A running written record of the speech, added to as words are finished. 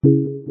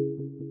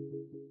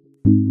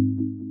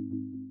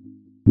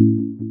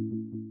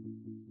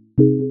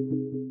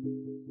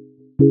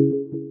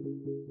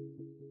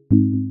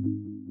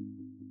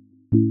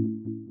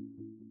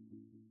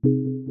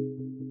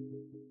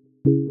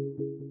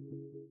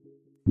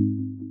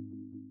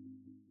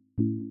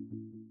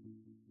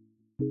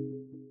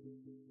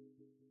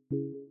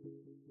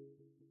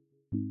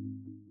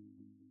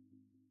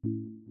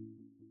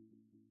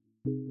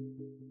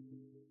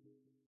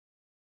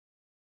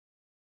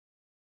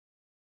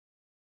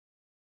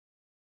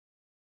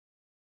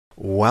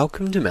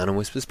Welcome to Mountain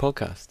Whispers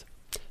podcast.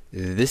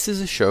 This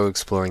is a show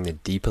exploring the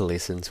deeper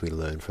lessons we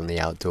learn from the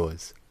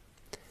outdoors.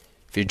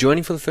 If you're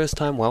joining for the first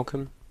time,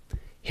 welcome.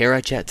 Here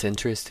I chat to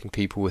interesting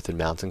people within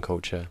mountain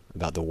culture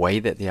about the way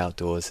that the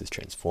outdoors has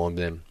transformed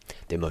them,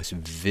 their most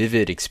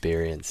vivid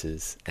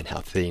experiences, and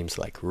how themes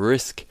like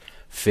risk,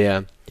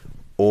 fear,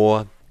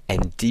 awe,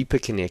 and deeper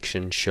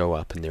connection show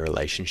up in their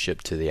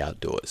relationship to the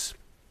outdoors.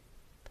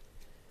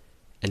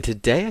 And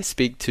today I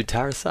speak to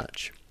Tara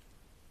Such.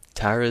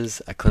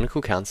 Tara's a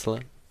clinical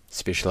counselor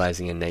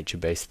specializing in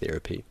nature-based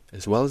therapy,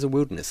 as well as a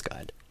wilderness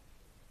guide.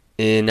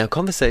 In our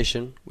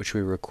conversation, which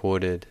we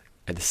recorded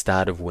at the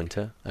start of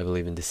winter, I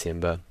believe in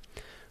December,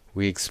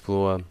 we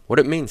explore what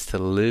it means to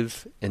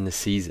live in the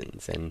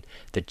seasons and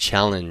the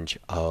challenge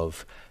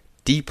of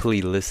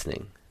deeply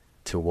listening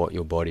to what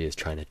your body is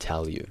trying to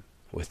tell you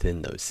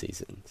within those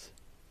seasons.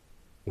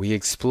 We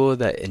explore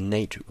that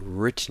innate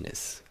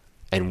richness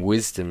and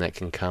wisdom that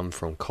can come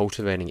from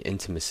cultivating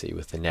intimacy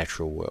with the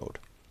natural world.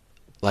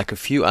 Like a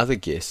few other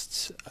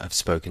guests I've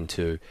spoken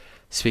to,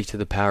 speak to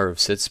the power of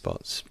sit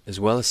spots, as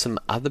well as some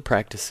other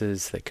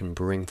practices that can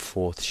bring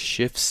forth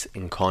shifts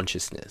in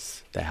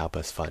consciousness that help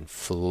us find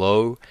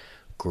flow,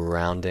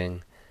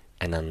 grounding,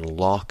 and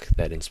unlock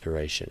that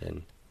inspiration.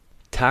 And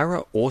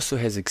Tara also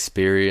has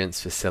experience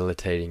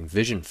facilitating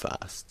vision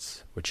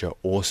fasts, which are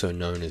also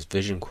known as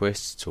vision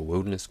quests or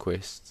wilderness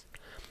quests,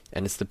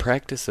 and it's the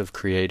practice of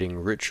creating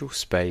ritual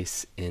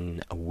space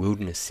in a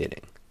wilderness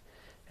setting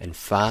and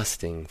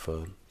fasting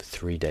for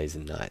 3 days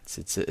and nights.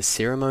 It's a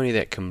ceremony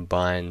that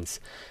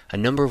combines a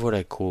number of what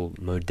I call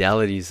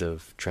modalities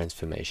of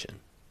transformation.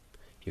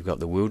 You've got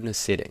the wilderness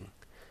setting,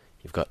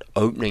 you've got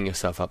opening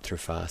yourself up through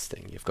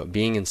fasting, you've got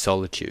being in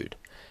solitude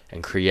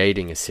and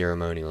creating a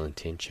ceremonial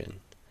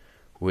intention,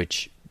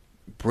 which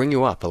bring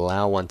you up,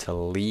 allow one to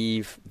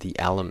leave the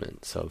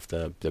elements of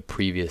the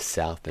previous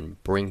self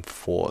and bring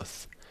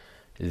forth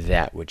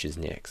that which is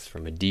next,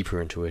 from a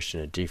deeper intuition,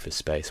 a deeper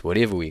space,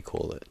 whatever we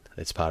call it.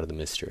 That's part of the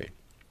mystery.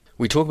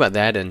 We talk about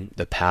that and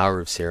the power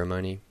of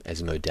ceremony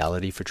as a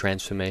modality for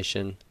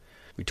transformation.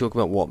 We talk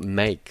about what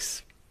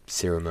makes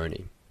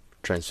ceremony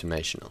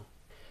transformational.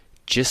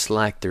 Just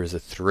like there is a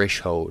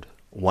threshold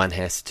one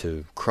has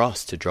to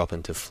cross to drop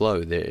into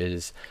flow, there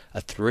is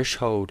a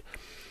threshold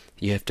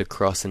you have to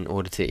cross in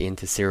order to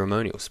enter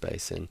ceremonial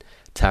space. And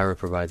Tara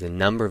provides a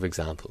number of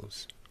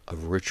examples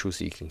of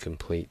rituals you can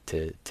complete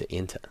to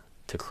enter,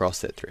 to cross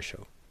that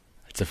threshold.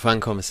 It's a fun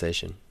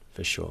conversation,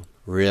 for sure.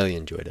 Really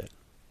enjoyed it.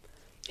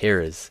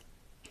 Here is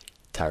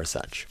Tara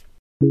Such.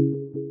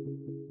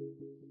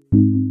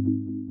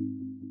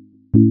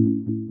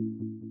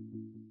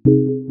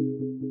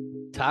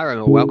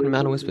 Tara, welcome to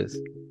Mountain Whispers.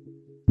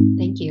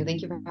 Thank you.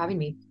 Thank you for having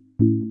me.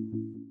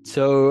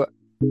 So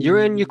you're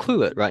in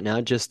Ucluelet right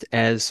now, just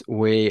as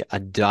we are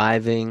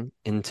diving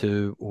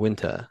into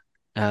winter.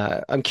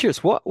 I'm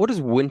curious, what does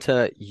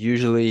winter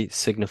usually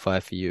signify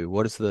for you?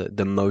 What is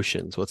the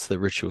motions? What's the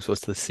rituals?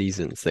 What's the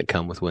seasons that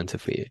come with winter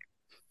for you?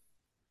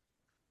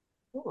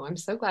 Oh, I'm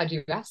so glad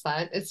you asked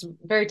that. It's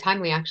very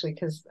timely actually,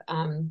 because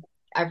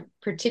I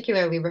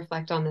particularly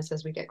reflect on this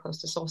as we get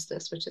close to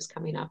solstice, which is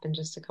coming up in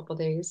just a couple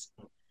days.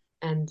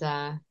 And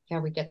yeah,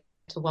 we get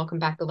to welcome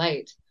back the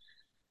light.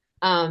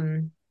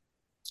 Um,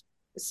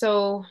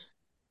 so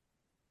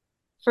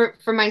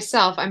for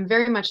myself, I'm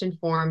very much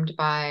informed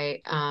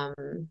by a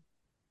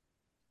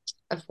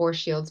Four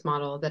Shields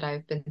model that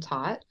I've been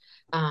taught,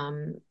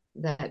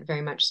 that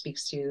very much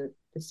speaks to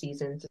the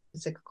seasons, the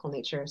cyclical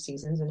nature of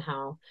seasons, and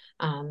how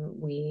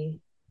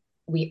we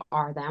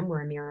are them,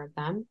 we're a mirror of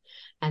them.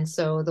 And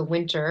so the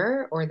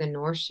winter or the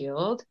North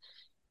Shield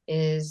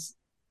is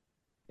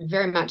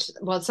very much,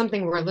 well, it's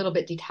something we're a little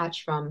bit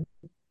detached from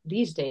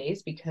these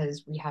days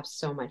because we have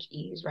so much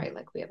ease, right?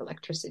 Like we have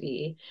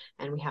electricity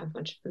and we have a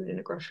bunch of food in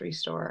a grocery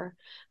store.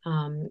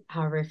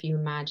 However, if you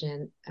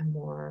imagine a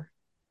more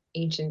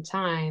ancient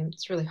time,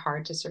 it's really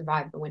hard to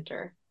survive the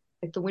winter.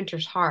 Like the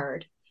winter's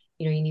hard.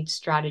 You know, you need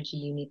strategy,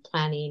 you need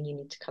planning, you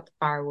need to cut the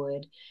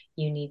firewood,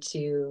 you need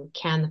to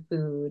can the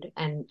food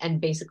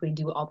and basically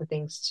do all the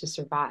things to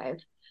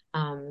survive.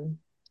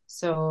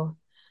 So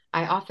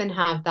I often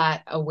have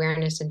that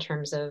awareness in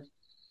terms of,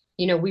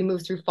 you know, we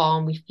move through fall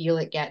and we feel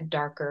it get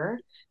darker,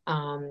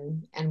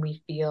 and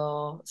we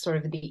feel sort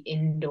of the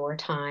indoor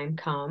time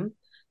come.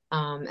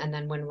 And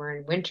then when we're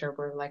in winter,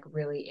 we're like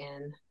really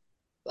in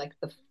like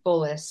the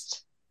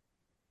fullest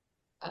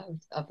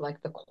of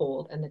like the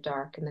cold and the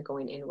dark and the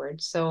going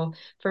inward. So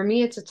for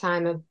me, it's a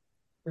time of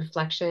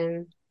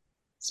reflection,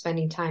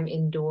 spending time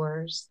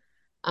indoors,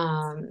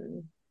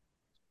 um,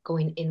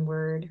 going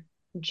inward,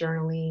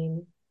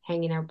 journaling,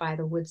 hanging out by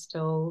the wood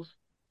stove,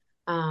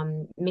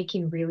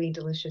 making really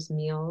delicious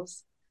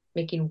meals,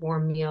 making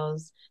warm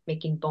meals,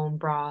 making bone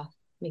broth,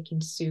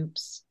 making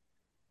soups.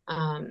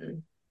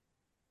 Um,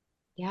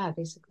 yeah,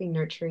 basically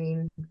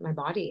nurturing my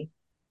body.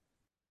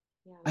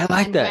 Yeah, I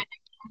like that.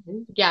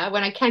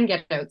 when I can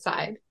get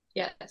outside.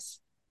 Yes.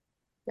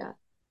 Yeah.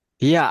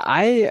 Yeah,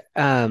 I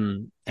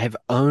have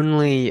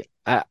only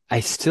I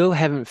still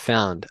haven't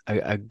found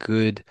a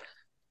good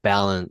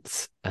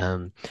balance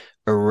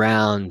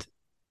around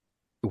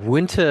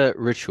winter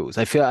rituals.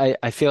 I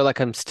feel like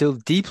I'm still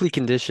deeply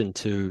conditioned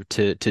to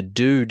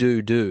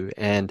do,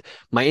 and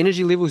my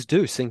energy levels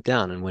do sink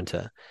down in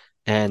winter.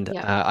 And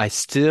Yeah. I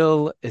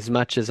still, as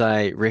much as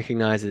I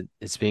recognize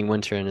it's being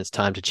winter and it's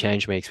time to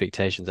change my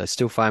expectations, I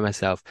still find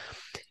myself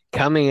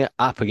coming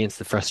up against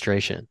the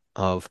frustration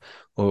of,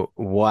 well,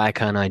 why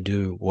can't I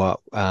do what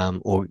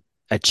or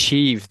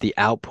achieve the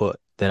output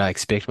that I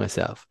expect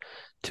myself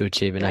to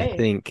achieve? And I Right.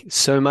 think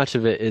so much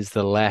of it is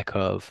the lack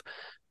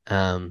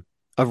um,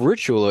 of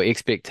ritual or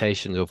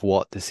expectations of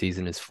what the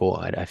season is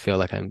for. I feel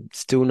like I'm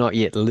still not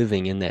yet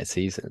living in that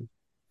season.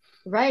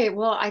 Right.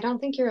 Well, I don't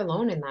think you're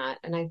alone in that.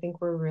 And I think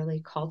we're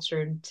really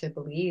cultured to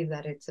believe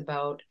that it's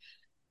about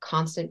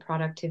constant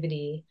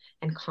productivity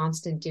and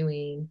constant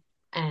doing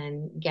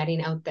and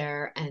getting out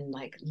there and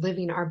like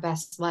living our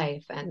best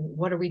life. And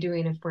what are we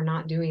doing if we're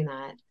not doing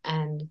that?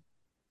 And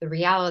the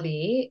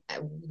reality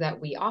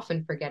that we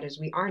often forget is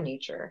we are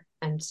nature.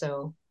 And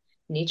so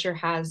nature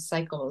has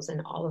cycles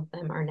and all of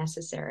them are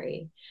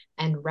necessary.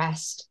 And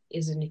rest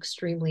is an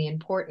extremely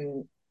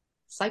important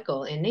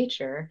cycle in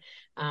nature.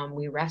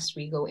 We rest,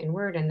 we go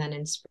inward, and then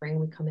in spring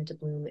we come into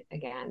bloom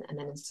again. And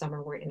then in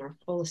summer we're in our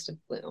fullest of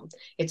bloom.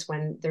 It's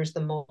when there's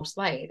the most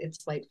light.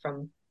 It's light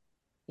from,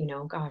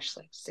 gosh,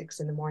 like 6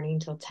 in the morning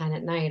till 10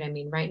 at night. I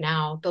mean, right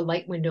now the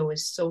light window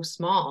is so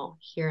small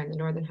here in the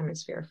Northern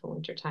Hemisphere for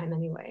winter time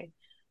anyway.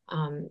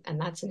 And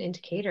that's an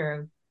indicator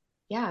of,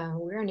 yeah,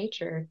 we're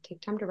nature.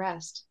 Take time to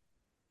rest.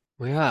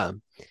 We are.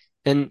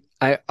 And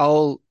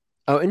I'll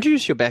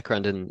introduce your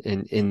background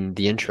in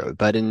the intro,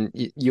 but in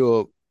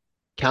your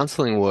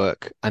counseling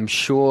work, I'm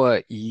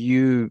sure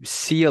you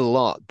see a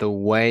lot the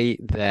way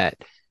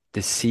that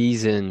the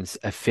seasons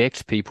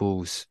affect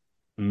people's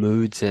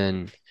moods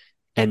and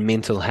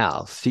mental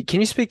health. Can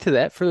you speak to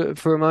that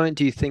for a moment?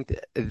 Do you think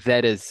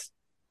that is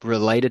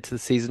related to the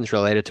seasons,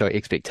 related to our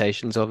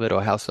expectations of it,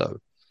 or how so?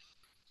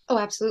 Oh,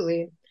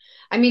 absolutely.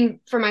 I mean,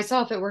 for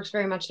myself, it works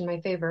very much in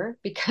my favor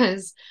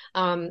because,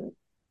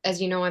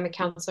 as you know, I'm a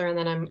counselor and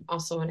then I'm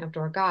also an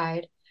outdoor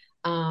guide.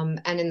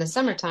 And in the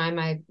summertime,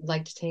 I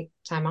like to take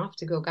time off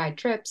to go guide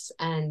trips,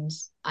 and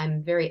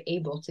I'm very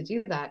able to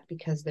do that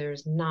because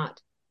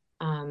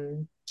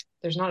um,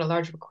 there's not a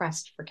large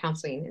request for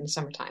counseling in the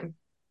summertime.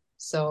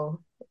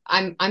 So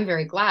I'm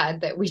very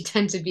glad that we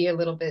tend to be a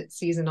little bit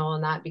seasonal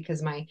in that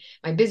because my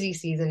busy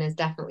season is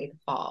definitely the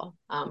fall.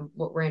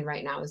 What we're in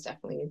right now is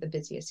definitely the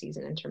busiest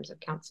season in terms of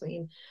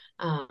counseling.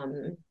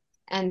 Um,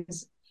 and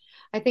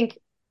I think,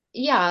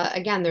 yeah,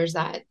 again, there's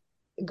that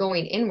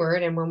going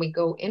inward. And when we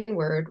go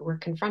inward, we're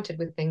confronted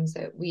with things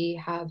that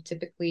we have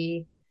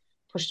typically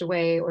pushed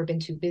away or been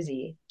too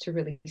busy to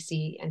really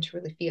see and to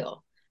really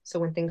feel. So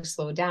when things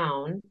slow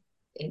down,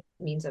 it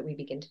means that we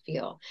begin to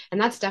feel. And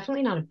that's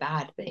definitely not a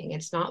bad thing.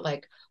 It's not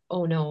like,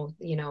 oh no,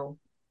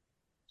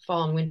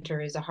 fall and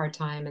winter is a hard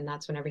time and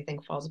that's when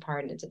everything falls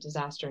apart and it's a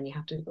disaster and you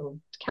have to go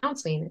to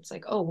counseling. It's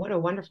like, oh, what a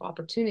wonderful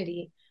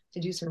opportunity to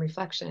do some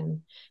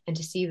reflection and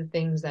to see the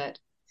things that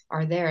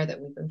are there that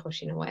we've been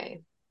pushing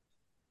away.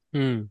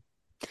 Hmm.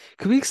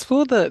 Could we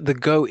explore the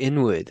go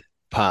inward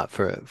part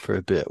for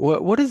a bit?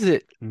 What does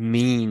it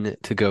mean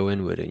to go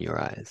inward in your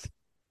eyes?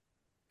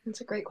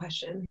 That's a great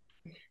question.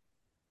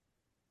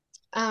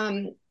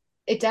 Um,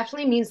 it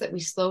definitely means that we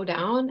slow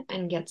down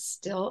and get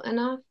still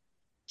enough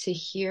to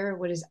hear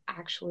what is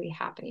actually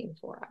happening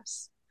for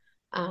us.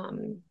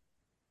 Um,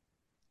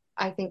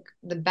 I think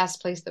the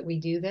best place that we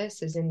do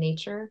this is in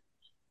nature.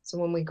 So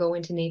when we go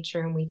into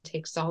nature and we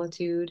take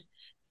solitude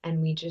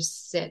and we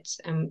just sit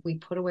and we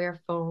put away our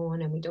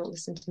phone and we don't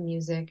listen to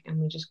music and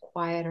we just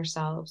quiet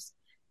ourselves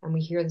and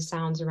we hear the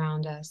sounds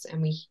around us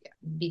and we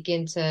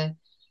begin to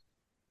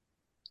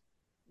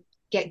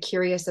get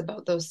curious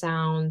about those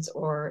sounds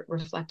or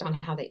reflect on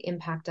how they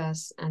impact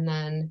us. And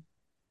then,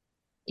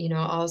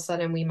 all of a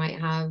sudden we might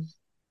have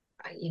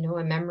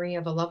a memory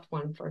of a loved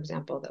one, for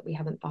example, that we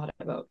haven't thought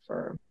about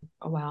for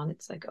a while. And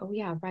it's like, oh,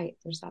 yeah, right,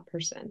 there's that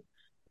person.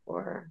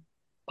 Or,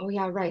 oh,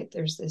 yeah, right,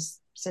 there's this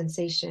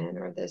sensation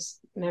or this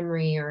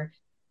memory. Or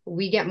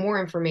we get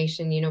more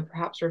information,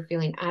 perhaps we're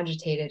feeling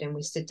agitated and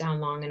we sit down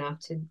long enough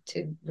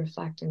to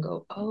reflect and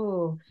go,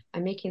 oh,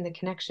 I'm making the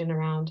connection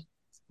around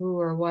who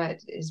or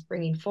what is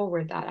bringing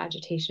forward that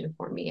agitation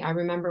for me. I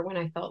remember when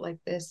I felt like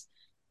this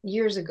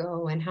years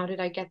ago and how did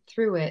I get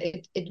through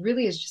it? It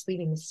really is just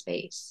leaving the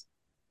space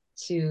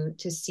to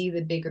see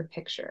the bigger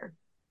picture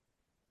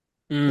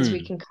because we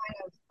Mm. can kind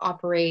of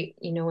operate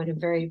in a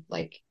very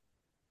like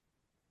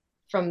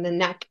from the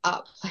neck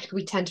up like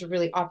we tend to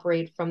really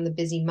operate from the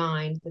busy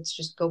mind that's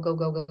just go go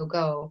go go go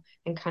go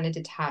and kind of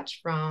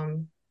detach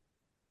from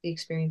the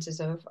experiences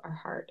of our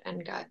heart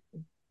and gut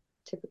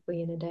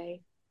typically in a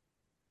day.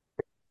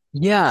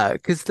 Yeah,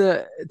 because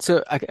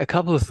a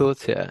couple of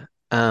thoughts here.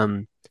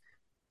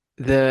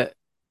 The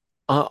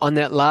on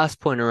that last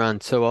point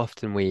around so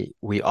often we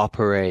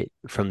operate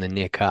from the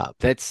neck up.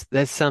 That's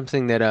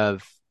something that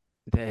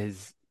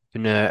has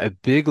been a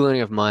big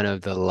learning of mine over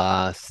the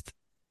last,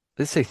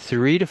 let's say,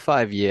 3 to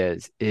 5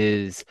 years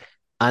is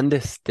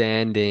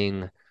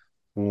understanding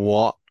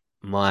what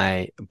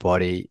my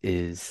body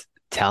is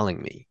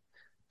telling me.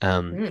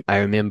 Mm. I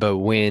remember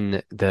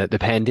when the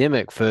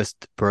pandemic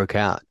first broke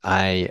out,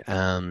 I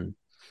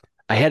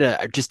had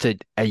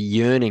a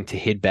yearning to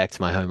head back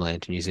to my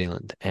homeland to New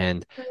Zealand,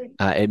 and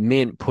Right. it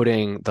meant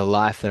putting the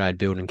life that I'd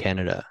built in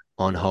Canada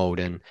on hold,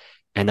 and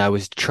I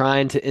was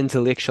trying to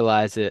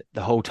intellectualize it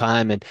the whole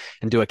time and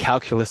do a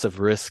calculus of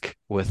risk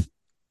with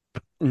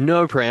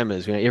no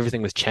parameters.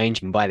 Everything was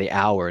changing by the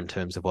hour in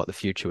terms of what the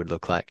future would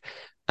look like.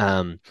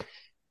 Um,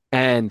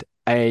 and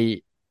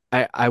I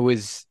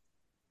was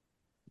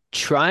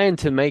trying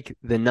to make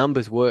the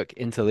numbers work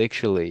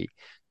intellectually,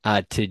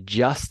 to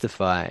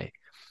justify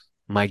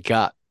my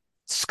gut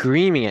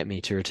screaming at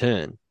me to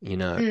return,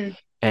 Mm.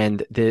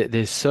 and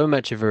there's so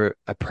much of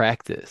a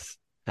practice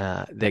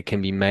that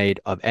can be made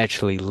of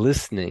actually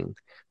listening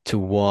to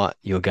what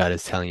your gut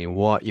is telling you,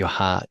 what your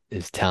heart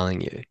is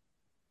telling you.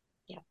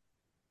 Yeah,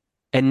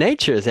 And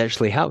nature has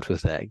actually helped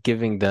with that,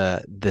 giving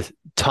the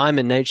time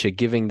in nature,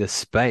 giving the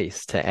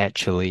space to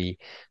actually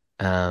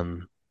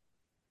um,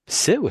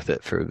 sit with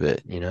it for a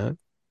bit.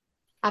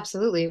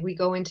 absolutely. We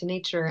go into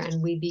nature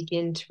and we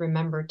begin to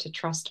remember to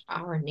trust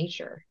our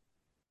nature.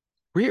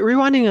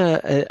 Rewinding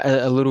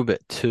a little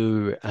bit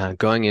to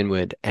going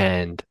inward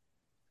and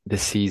the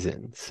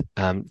seasons.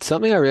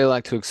 Something I really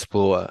like to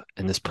explore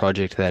in this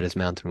project that is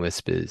Mountain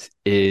Whispers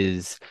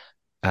is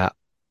uh,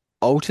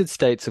 altered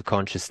states of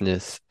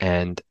consciousness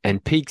and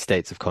peak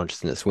states of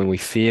consciousness when we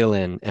feel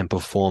and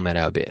perform at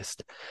our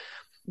best.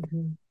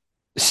 Mhm.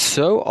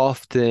 So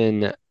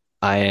often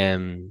I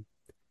am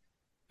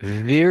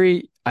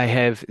I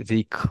have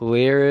the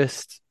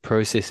clearest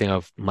processing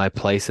of my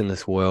place in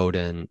this world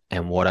and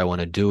what I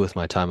want to do with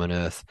my time on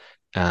Earth.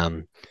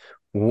 Um,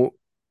 w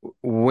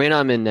when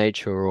I'm in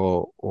nature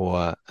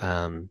or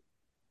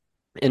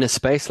in a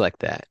space like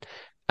that.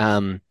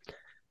 Um,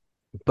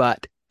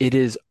 but it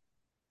is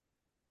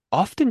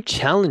often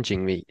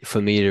challenging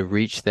for me to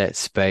reach that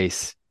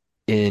space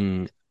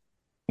in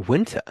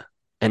winter.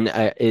 And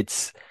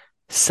it's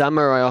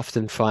summer, I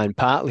often find,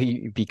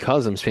 partly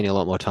because I'm spending a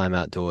lot more time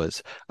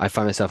outdoors, I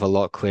find myself a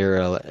lot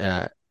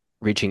clearer,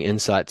 reaching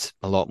insights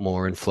a lot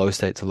more and flow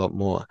states a lot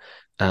more.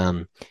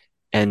 Um,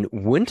 and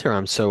winter,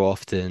 I'm so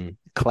often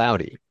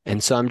cloudy.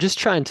 And so I'm just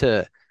trying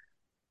to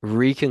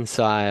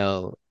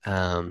reconcile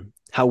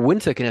how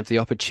winter can have the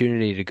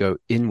opportunity to go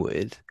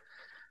inward,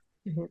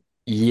 Mhm.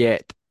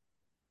 yet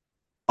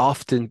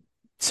often,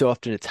 so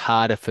often it's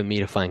harder for me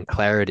to find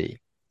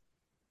clarity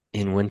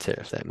in winter,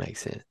 if that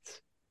makes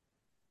sense.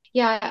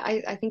 Yeah,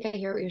 I think I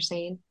hear what you're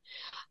saying.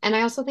 And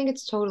I also think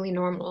it's totally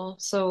normal.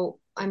 So,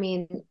 I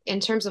mean, in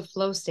terms of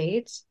flow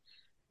states,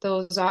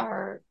 those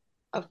are,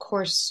 of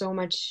course, so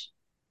much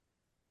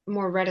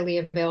more readily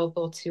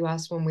available to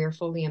us when we're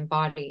fully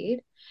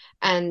embodied.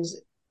 And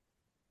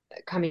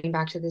coming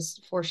back to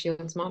this four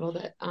shields model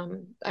that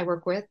I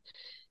work with,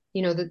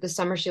 the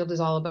summer shield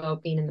is all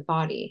about being in the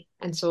body.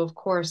 And so, of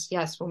course,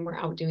 yes, when we're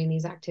out doing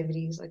these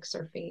activities like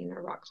surfing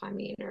or rock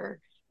climbing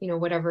or,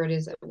 whatever it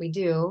is that we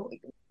do,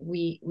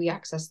 we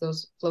access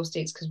those flow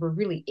states because we're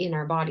really in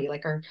our body.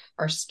 Like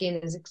our skin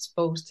is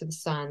exposed to the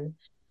sun.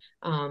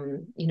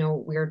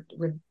 We're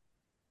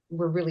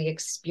really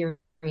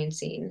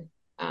experiencing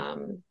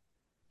um,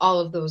 all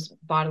of those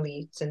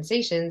bodily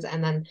sensations.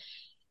 And then,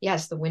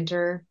 yes, the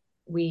winter,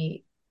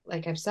 we,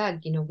 like I've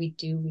said,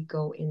 we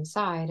go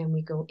inside and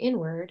we go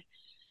inward.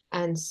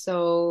 And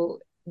so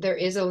there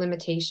is a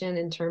limitation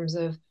in terms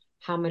of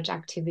how much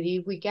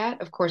activity we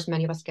get. Of course,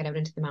 many of us get out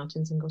into the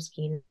mountains and go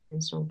skiing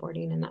and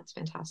snowboarding, and that's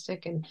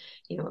fantastic. And,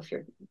 if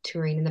you're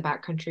touring in the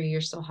backcountry,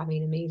 you're still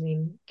having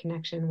amazing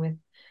connection with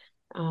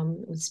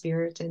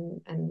spirit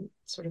and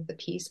sort of the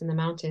peace in the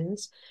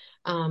mountains.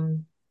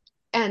 Um,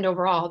 and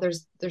overall,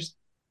 there's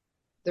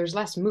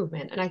less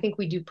movement, and I think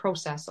we do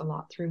process a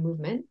lot through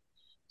movement.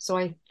 So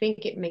I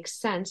think it makes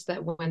sense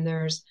that when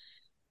there's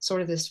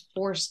sort of this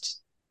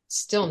forced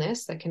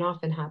stillness that can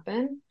often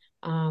happen,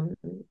 um,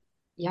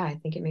 yeah, I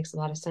think it makes a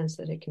lot of sense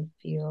that it can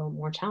feel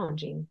more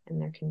challenging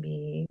and there can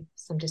be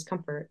some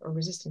discomfort or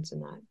resistance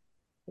in that.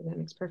 That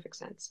makes perfect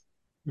sense.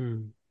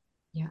 Hmm.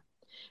 Yeah.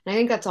 And I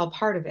think that's all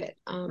part of it.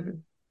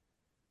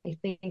 I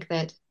think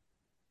that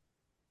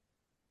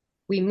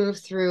we move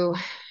through,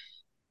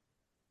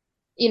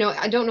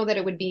 I don't know that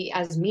it would be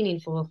as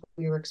meaningful if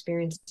we were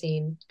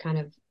experiencing kind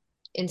of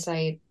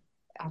insight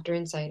after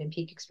insight and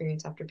peak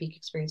experience after peak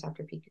experience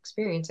after peak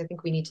experience. I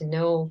think we need to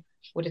know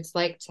what it's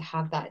like to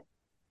have that,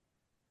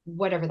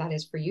 whatever that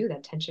is for you,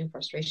 that tension,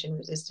 frustration,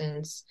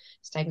 resistance,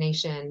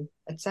 stagnation,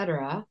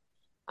 etc.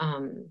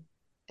 Um,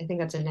 I think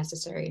that's a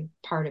necessary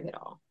part of it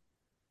all.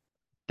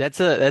 That's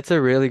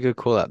a really good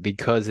call out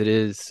because it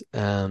is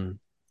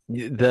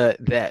the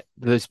that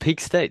those peak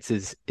states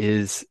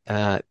is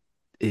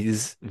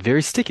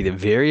very sticky. They're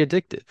very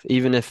addictive,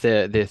 even if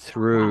they're Oh, yeah.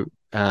 through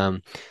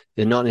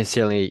they're not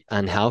necessarily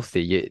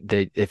unhealthy.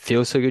 It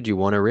feels so good you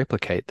want to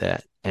replicate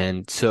that,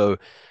 and so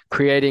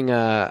creating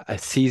a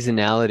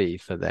seasonality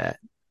for that,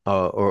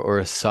 or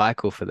a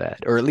cycle for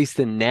that, or at least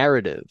a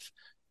narrative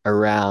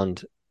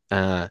around.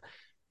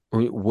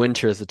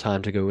 Winter is the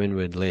time to go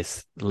inward,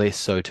 less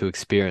so to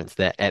experience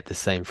that at the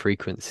same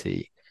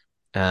frequency.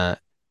 Uh,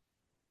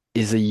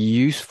 is a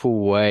useful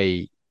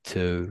way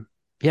to,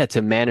 yeah,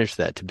 to manage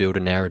that, to build a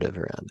narrative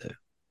around it.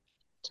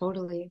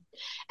 Totally.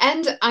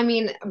 And I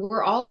mean,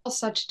 we're all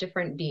such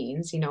different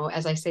beings.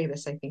 As I say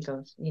this, I think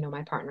of,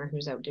 my partner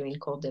who's out doing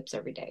cold dips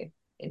every day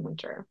in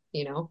winter,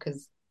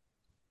 because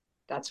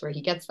that's where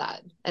he gets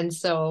that. And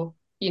so,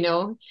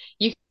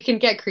 you can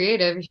get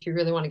creative if you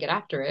really want to get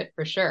after it,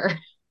 for sure.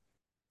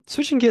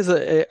 Switching gears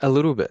a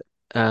little bit,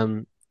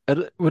 I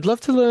would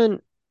love to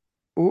learn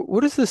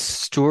what is the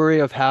story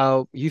of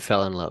how you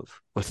fell in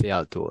love with the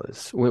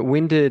outdoors?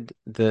 When did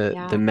the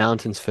Yeah.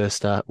 mountains first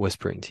start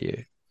whispering to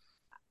you?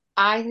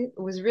 I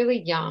was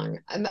really young.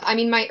 I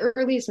mean, my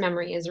earliest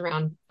memory is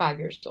around 5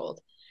 years old.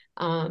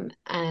 And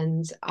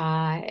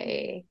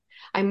I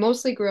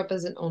mostly grew up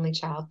as an only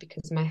child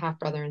because my half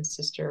brother and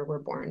sister were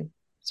born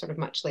sort of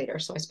much later.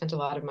 So I spent a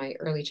lot of my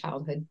early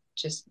childhood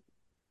just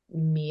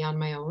me on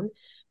my own.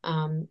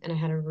 And I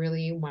had a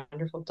really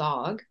wonderful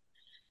dog.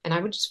 And I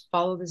would just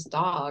follow this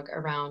dog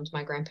around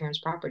my grandparents'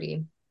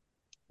 property.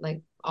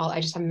 Like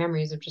I just have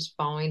memories of just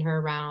following her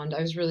around.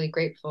 I was really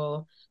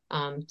grateful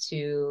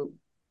to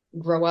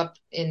grow up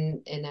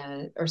in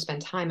a or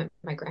spend time at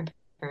my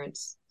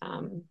grandparents'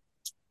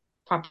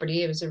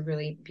 property. It was a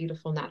really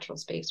beautiful natural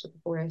space with a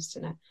forest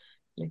and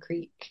a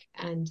creek.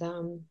 And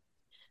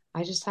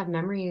I just have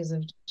memories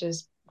of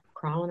just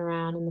crawling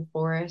around in the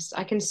forest.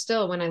 I can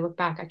still, when I look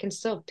back, I can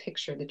still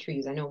picture the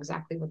trees. I know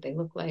exactly what they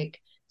look like,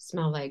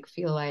 smell like,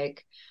 feel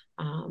like.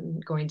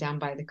 Going down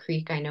by the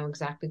creek, I know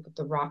exactly what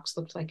the rocks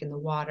looked like in the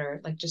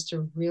water. Like just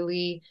a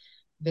really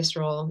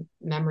visceral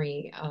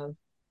memory of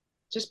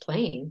just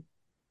playing,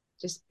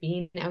 just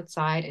being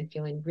outside and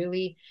feeling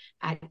really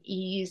at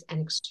ease and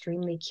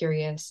extremely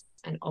curious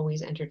and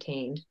always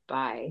entertained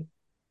by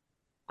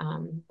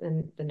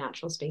the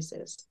natural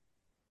spaces.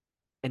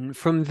 And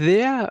from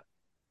there,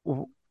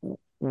 w-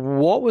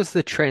 what was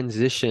the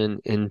transition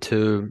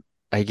into,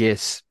 I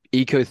guess,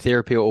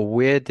 ecotherapy, or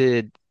where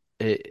did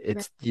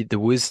the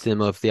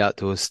wisdom of the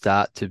outdoors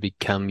start to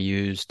become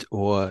used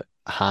or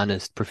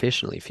harnessed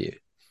professionally for you?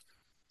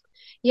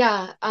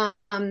 Yeah.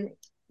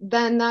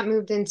 Then that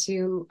moved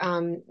into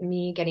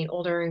me getting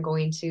older and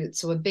going to,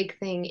 so a big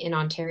thing in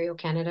Ontario,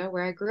 Canada,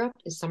 where I grew up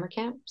is summer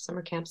camp.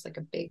 Summer camp's like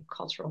a big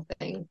cultural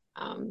thing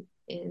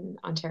in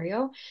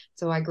Ontario.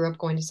 So I grew up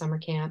going to summer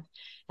camp,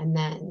 and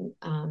then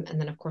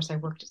of course I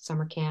worked at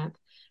summer camp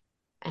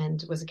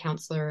and was a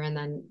counselor, and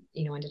then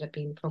ended up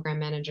being program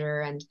manager.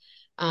 And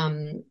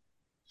um,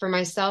 for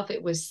myself,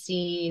 it was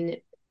seeing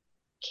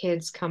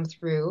kids come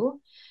through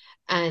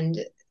and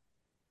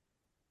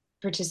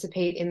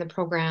participate in the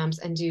programs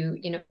and do,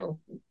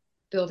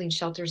 building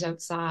shelters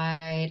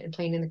outside and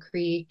playing in the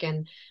creek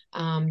and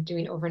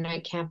doing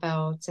overnight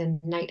campouts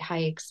and night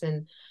hikes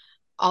and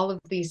all of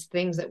these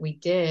things that we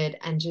did,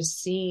 and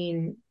just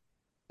seeing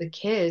the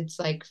kids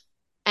like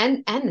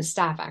and the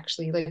staff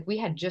actually, like we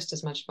had just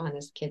as much fun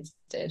as kids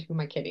did. Who am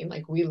I kidding?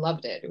 Like we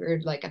loved it. We were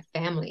like a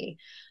family.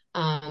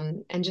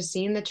 And just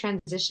seeing the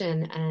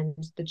transition and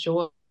the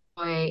joy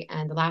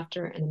and the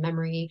laughter and the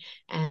memory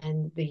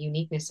and the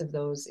uniqueness of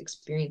those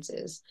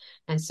experiences.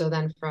 And so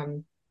then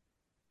from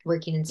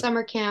working in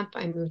summer camp,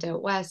 I moved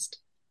out west,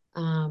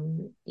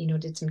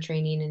 did some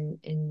training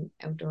in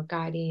outdoor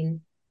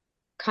guiding,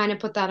 kind of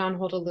put that on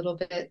hold a little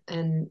bit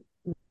and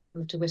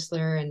moved to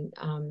Whistler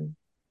and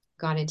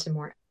got into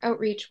more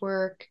outreach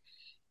work,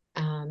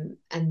 and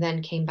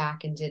then came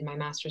back and did my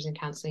master's in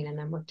counseling and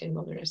then worked in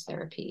wilderness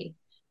therapy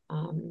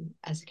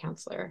as a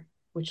counselor,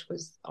 which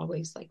was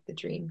always like the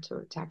dream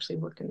to actually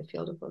work in the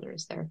field of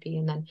wilderness therapy.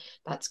 And then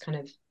that's kind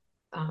of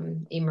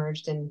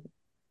emerged in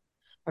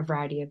a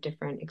variety of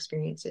different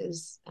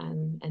experiences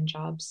and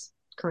jobs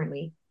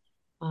currently.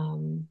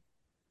 Um,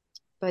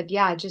 but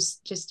yeah,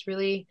 just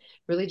really,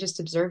 really just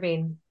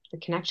observing the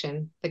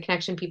connection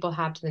people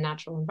have to the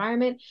natural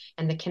environment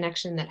and the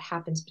connection that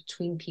happens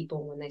between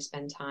people when they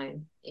spend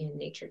time in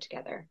nature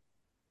together.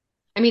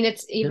 I mean,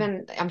 it's Yeah.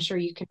 even, I'm sure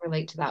you can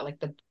relate to that. Like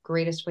the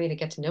greatest way to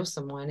get to know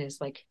someone is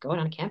like going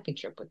on a camping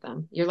trip with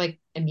them. You're like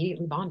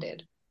immediately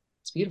bonded.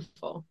 It's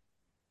beautiful.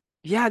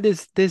 Yeah,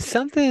 there's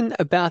something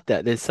about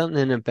that. There's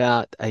something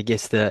about, I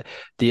guess, the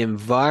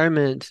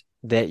environment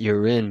that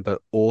you're in,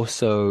 but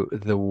also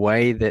the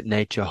way that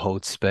nature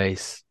holds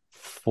space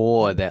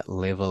for Mhm. that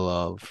level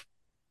of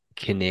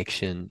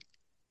connection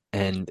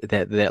and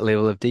that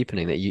level of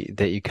deepening that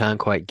you can't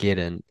quite get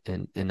in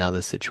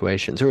other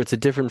situations. Or it's a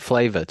different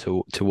flavor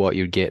to what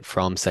you'd get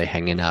from, say,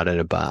 hanging out at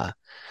a bar.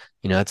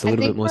 It's a I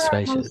little bit think more we're our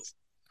spacious. most,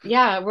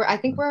 yeah, I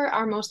think we're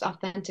our most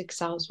authentic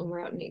selves when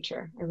we're out in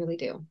nature. I really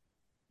do.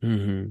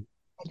 Hmm.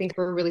 I think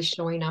we're really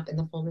showing up in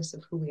the fullness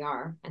of who we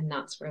are, and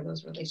that's where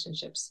those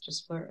relationships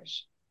just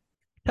flourish.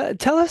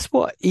 Tell us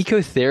what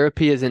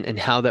ecotherapy is and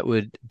how that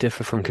would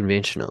differ from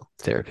conventional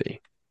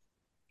therapy.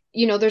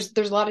 There's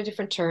a lot of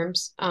different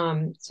terms.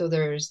 So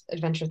there's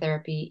adventure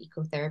therapy,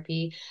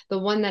 ecotherapy. The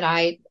one that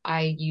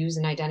I use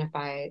and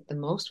identify the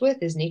most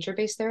with is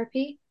nature-based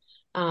therapy.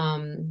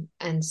 And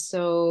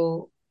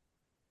so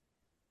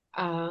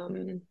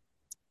um,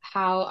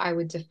 how I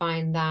would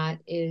define that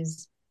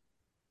is,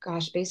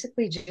 gosh,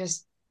 basically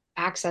just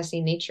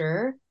accessing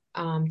nature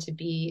to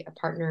be a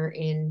partner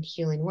in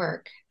healing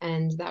work,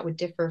 and that would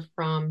differ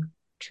from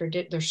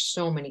there's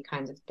so many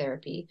kinds of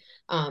therapy.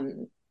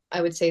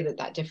 I would say that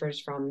that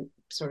differs from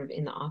sort of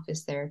in the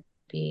office therapy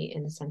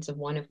in the sense of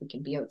one, if we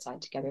can be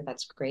outside together,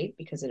 that's great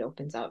because it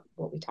opens up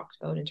what we talked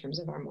about in terms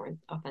of our more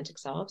authentic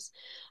selves.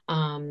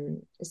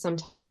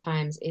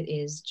 Sometimes it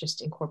is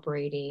just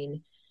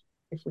incorporating,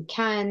 if we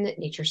can,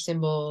 nature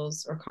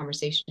symbols or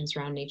conversations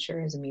around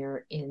nature as a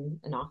mirror in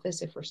an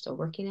office if we're still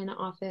working in an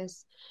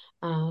office.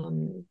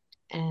 And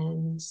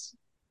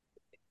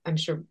I'm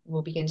sure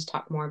we'll begin to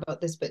talk more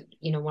about this, but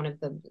one of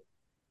the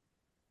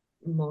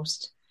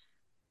most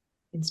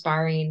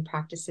inspiring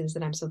practices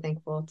that I'm so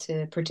thankful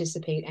to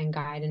participate and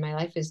guide in my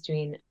life is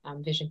doing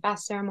vision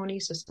fast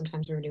ceremonies. So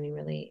sometimes we're doing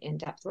really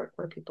in-depth work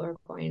where people are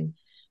going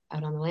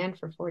out on the land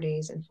for 4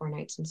 days and 4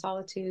 nights in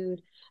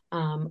solitude.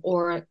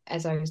 Or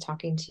as I was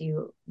talking to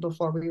you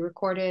before we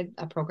recorded,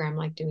 a program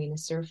like doing a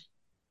surf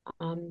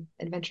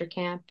adventure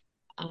camp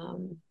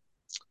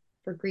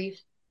for grief.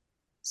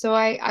 So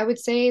I would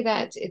say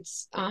that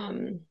it's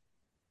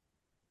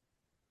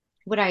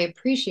what I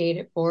appreciate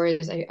it for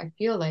is I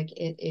feel like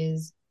it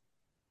is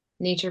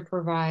nature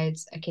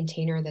provides a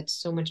container that's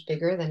so much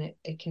bigger than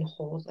it can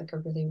hold like a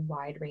really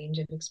wide range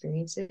of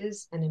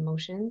experiences and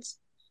emotions.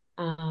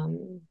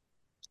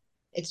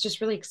 It's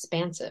just really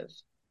expansive.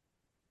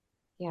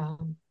 Yeah.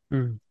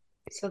 Mm.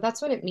 So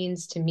that's what it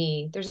means to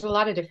me. There's a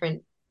lot of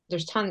different,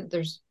 there's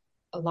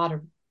a lot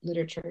of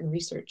literature and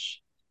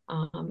research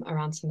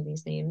around some of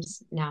these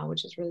names now,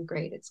 which is really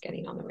great. It's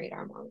getting on the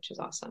radar more, which is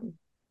awesome.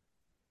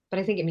 But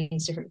I think it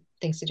means different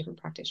things to different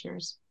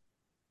practitioners.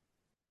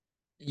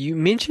 You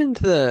mentioned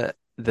the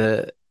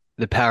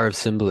power of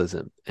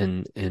symbolism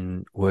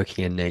in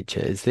working in nature.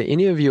 Is there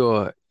any of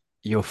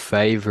your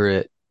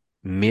favorite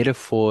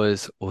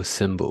metaphors or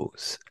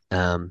symbols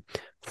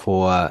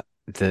for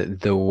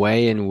the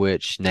way in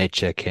which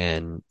nature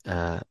can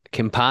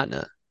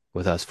partner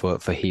with us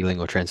for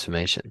healing or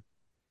transformation?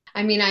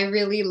 I mean, I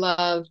really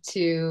love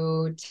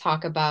to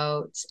talk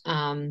about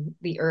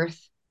the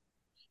earth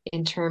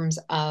in terms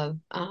of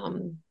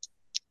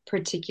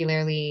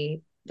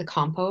particularly the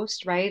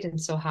compost, right? And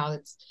so how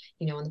it's,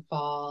 in the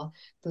fall,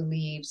 the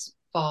leaves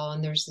fall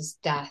and there's this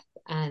death.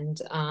 And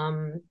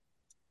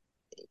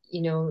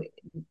you know,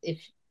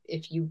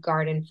 if you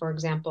garden, for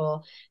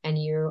example,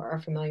 and you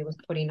are familiar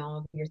with putting all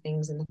of your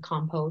things in the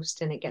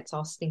compost and it gets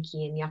all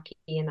stinky and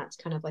yucky, and that's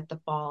kind of like the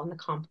fall and the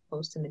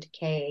compost and the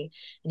decay,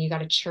 and you got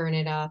to churn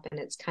it up and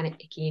it's kind of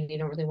icky and you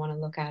don't really want to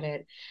look at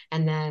it.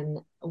 And then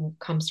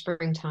come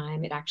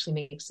springtime, it actually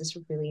makes this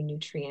really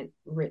nutrient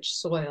rich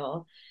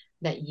soil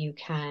that you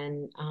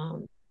can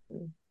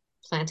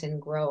plant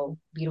and grow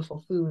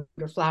beautiful food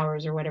or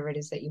flowers or whatever it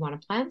is that you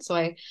want to plant. So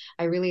I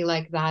really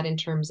like that in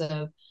terms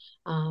of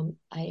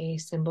a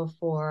symbol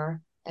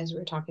for, as we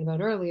were talking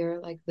about earlier,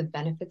 like the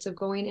benefits of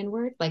going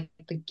inward, like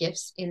the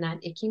gifts in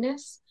that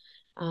ickiness,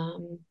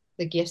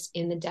 the gifts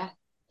in the death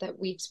that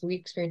we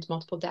experience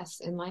multiple deaths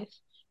in life,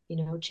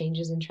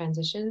 changes and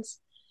transitions.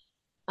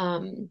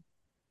 Um,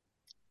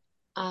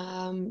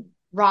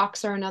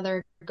 Rocks are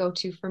another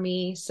go-to for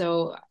me.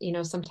 So,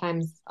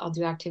 sometimes I'll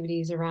do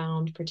activities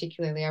around,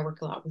 particularly I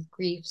work a lot with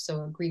grief.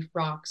 So a grief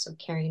rock, so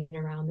carrying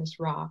around this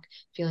rock,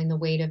 feeling the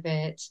weight of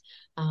it,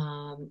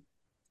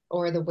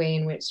 or the way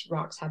in which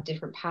rocks have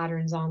different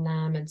patterns on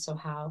them. And so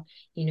how,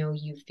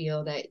 you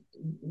feel that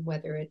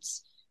whether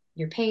it's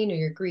your pain or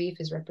your grief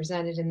is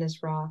represented in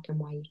this rock and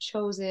why you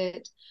chose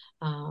it,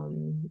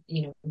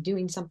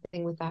 doing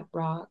something with that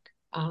rock.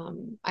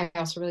 I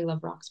also really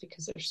love rocks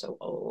because they're so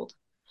old.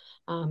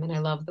 And I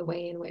love the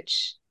way in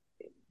which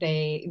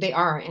they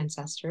are our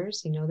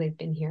ancestors. They've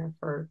been here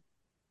for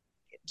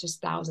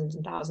just thousands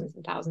and thousands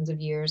and thousands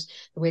of years.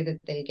 The way that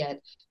they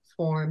get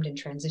formed and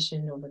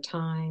transitioned over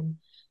time.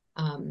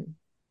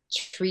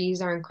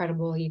 Trees are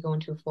incredible. You go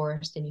into a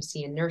forest and you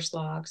see a nurse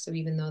log. So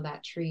even though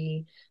that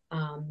tree,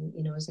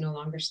 is no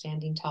longer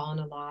standing tall and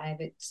alive,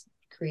 it's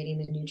creating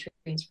the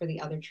nutrients for the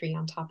other tree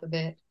on top of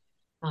it.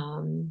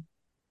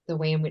 The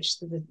way in which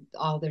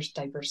there's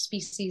diverse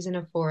species in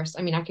a forest.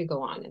 I mean, I could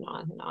go on and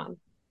on and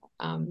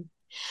on.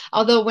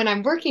 Although when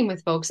I'm working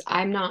with folks,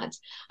 I'm not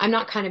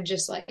kind of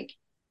just like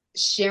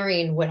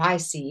sharing what I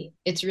see.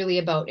 It's really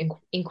about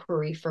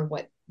inquiry for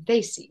what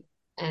they see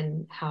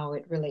and how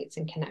it relates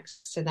and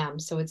connects to them.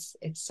 So it's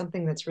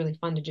something that's really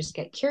fun to just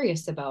get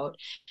curious about,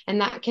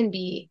 and that can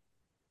be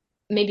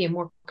maybe a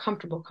more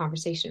comfortable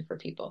conversation for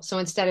people. So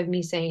instead of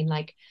me saying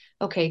like,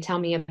 okay, tell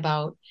me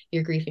about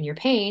your grief and your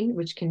pain,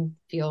 which can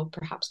feel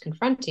perhaps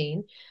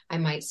confronting, I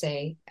might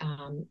say,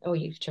 oh,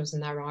 you've chosen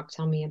that rock.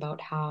 Tell me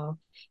about how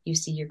you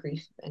see your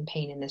grief and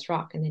pain in this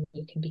rock. And then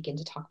you can begin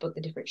to talk about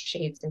the different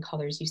shades and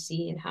colors you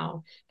see and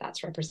how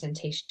that's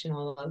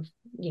representational of,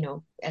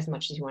 as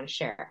much as you want to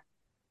share.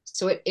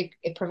 So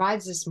it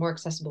provides this more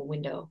accessible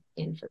window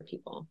in for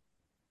people.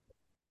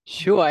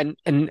 Sure,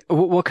 and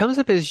what comes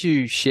up as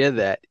you share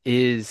that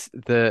is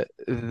the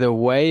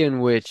way in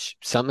which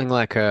something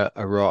like a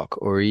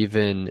rock, or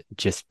even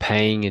just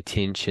paying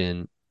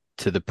attention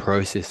to the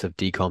process of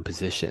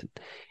decomposition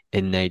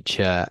in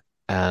nature,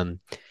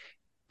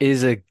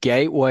 is a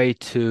gateway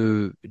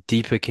to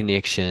deeper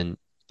connection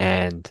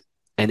and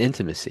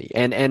intimacy,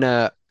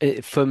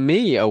 for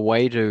me a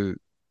way to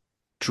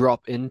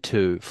drop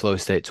into flow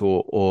states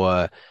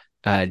or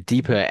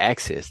deeper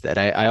access that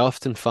I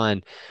often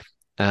find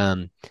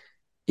um,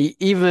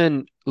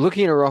 even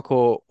looking at a rock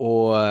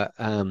or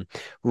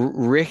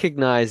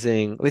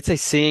recognizing, let's say,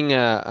 seeing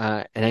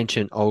an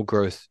ancient old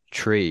growth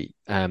tree,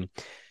 and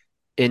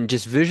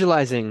just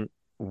visualizing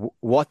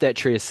what that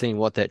tree has seen,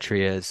 what that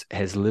tree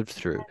has lived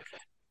through,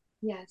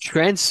 Yes.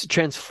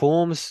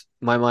 transforms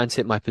my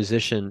mindset, my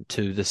position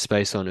to the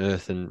space on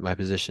Earth, and my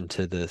position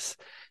to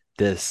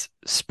this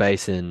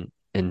space in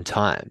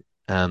time.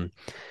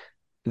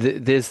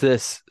 There's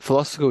this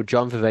philosopher called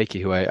John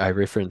Vervaeke who I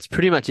reference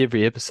pretty much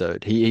every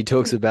episode. He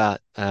talks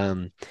about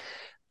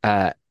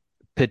uh,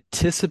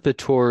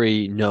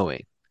 participatory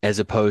knowing as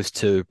opposed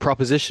to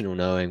propositional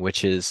knowing,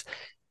 which is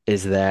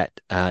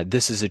that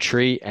this is a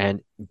tree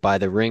and by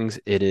the rings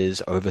it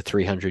is over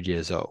 300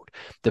 years old.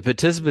 The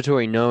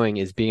participatory knowing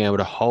is being able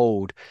to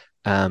hold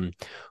um,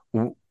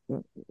 w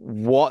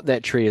what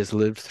that tree has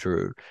lived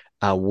through,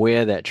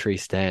 where that tree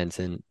stands,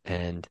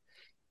 and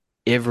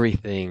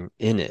everything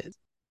in it.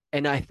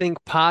 And I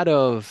think part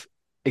of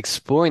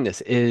exploring this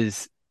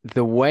is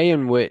the way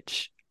in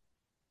which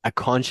a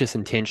conscious,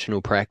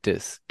 intentional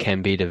practice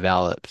can be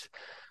developed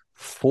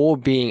for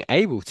being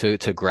able to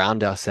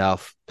ground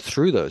ourselves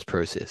through those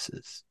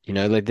processes. You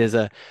know, like there's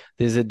a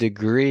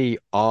degree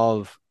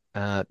of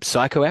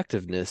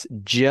psychoactiveness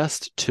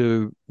just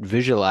to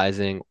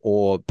visualizing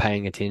or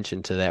paying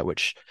attention to that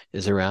which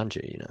is around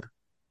you, you know.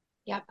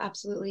 Yep,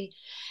 absolutely.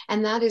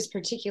 And that is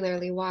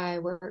particularly why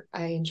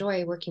I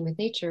enjoy working with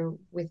nature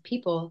with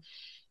people,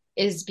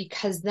 is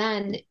because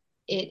then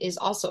it is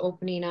also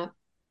opening up,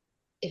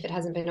 if it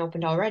hasn't been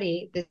opened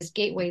already, this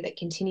gateway that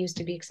continues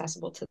to be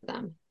accessible to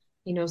them.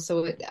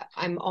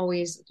 I'm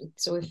always,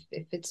 so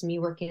if it's me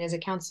working as a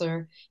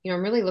counselor,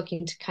 I'm really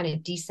looking to kind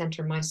of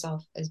decenter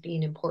myself as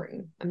being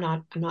important. I'm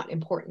not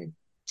important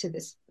to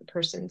this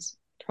person's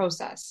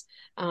process.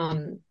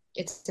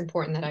 It's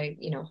important that I,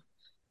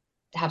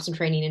 have some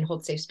training and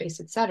hold safe space,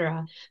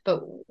 etc.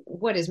 But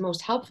what is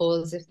most helpful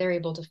is if they're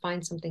able to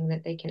find something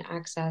that they can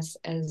access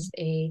as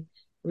a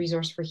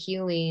resource for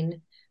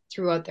healing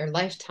throughout their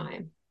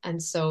lifetime.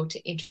 And so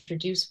to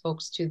introduce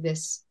folks to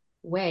this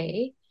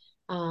way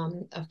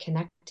of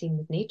connecting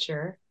with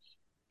nature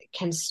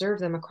can serve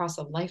them across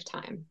a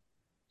lifetime,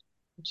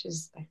 which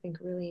is, I think,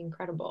 really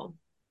incredible.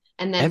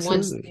 And then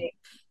Absolutely.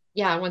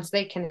 once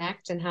they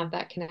connect and have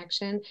that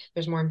connection,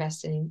 there's more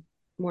investment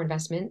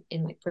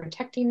in like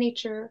protecting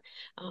nature,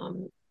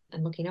 and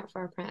looking out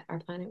for our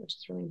planet, which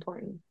is really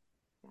important.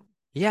 Yeah.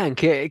 Yeah,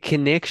 and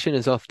connection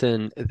is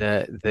often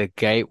the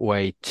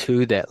gateway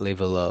to that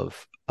level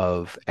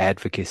of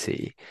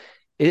advocacy.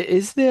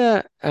 Is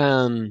there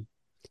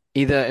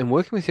either in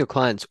working with your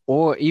clients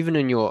or even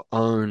in your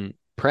own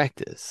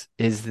practice,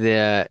 is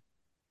there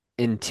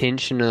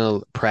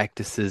intentional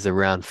practices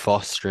around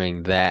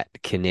fostering that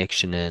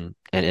connection and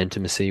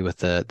intimacy with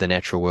the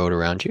natural world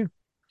around you?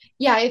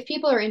 Yeah, if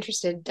people are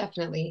interested,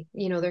 definitely,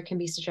 there can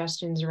be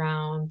suggestions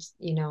around,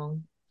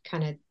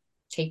 kind of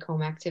take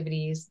home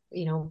activities,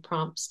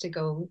 prompts to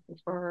go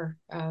for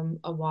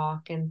a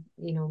walk, and,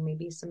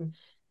 maybe some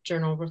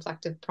journal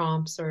reflective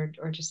prompts, or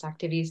just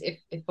activities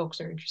if folks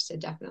are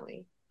interested,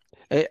 definitely.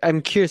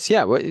 I'm curious,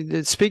 yeah,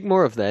 speak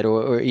more of that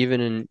or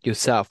even in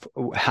yourself,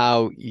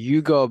 how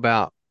you go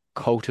about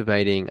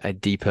cultivating a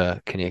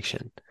deeper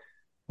connection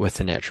with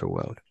the natural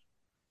world.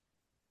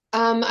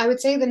 I would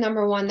say the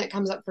number one that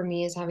comes up for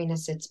me is having a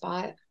sit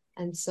spot.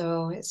 And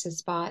so a sit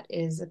spot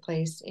is a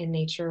place in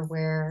nature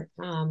where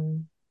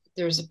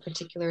there's a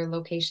particular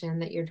location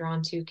that you're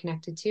drawn to,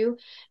 connected to,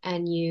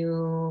 and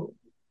you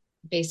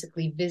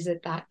basically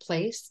visit that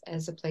place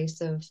as a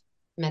place of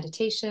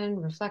meditation,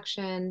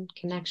 reflection,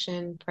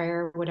 connection,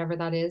 prayer, whatever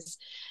that is.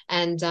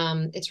 And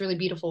it's really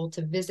beautiful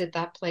to visit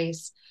that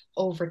place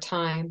over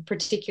time,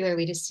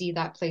 particularly to see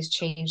that place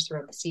change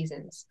throughout the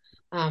seasons.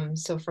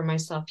 So for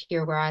myself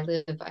here where I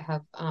live, I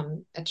have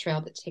a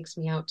trail that takes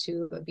me out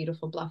to a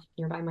beautiful bluff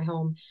nearby my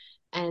home.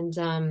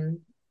 And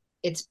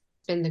it's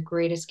been the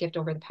greatest gift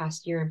over the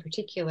past year in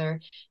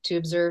particular to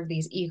observe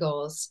these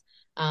eagles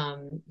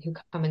who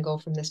come and go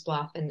from this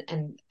bluff,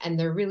 and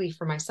they're really,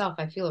 for myself,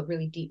 I feel a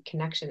really deep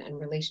connection and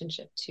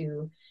relationship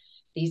to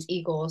these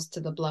eagles, to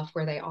the bluff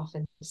where they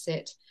often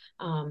sit,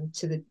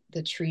 to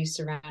the trees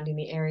surrounding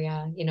the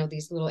area.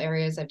 These little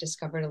areas, I've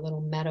discovered a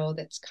little meadow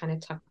that's kind of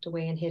tucked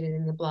away and hidden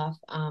in the bluff.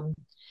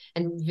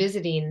 And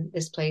visiting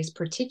this place,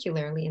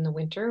 particularly in the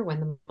winter when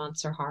the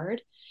months are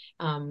hard,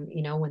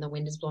 when the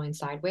wind is blowing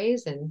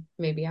sideways and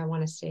maybe I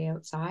want to stay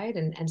outside,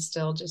 and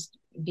still just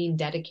being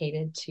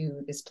dedicated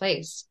to this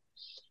place.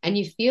 And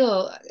you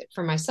feel,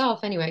 for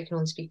myself anyway, I can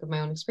only speak of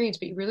my own experience,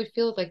 but you really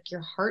feel like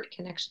your heart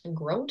can actually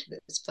grow to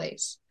this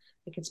place.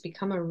 Like it's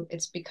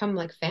become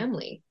like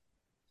family.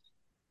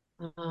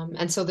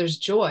 And so there's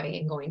joy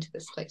in going to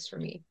this place for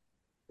me.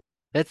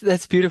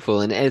 That's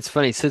beautiful, and it's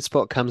funny.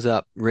 Sitspot comes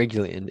up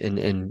regularly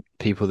in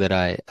people that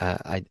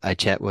I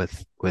chat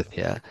with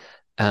here.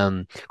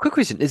 Quick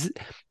question: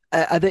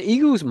 are the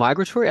eagles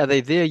migratory? Are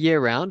they there year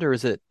round, or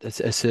is it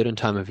a certain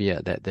time of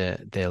year that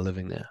they're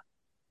living there?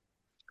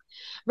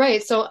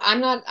 Right. So I'm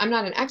not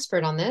an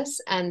expert on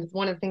this. And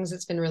one of the things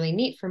that's been really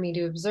neat for me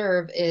to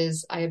observe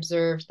is I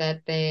observed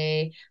that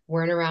they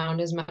weren't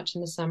around as much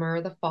in the summer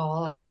or the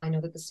fall. I know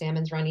that the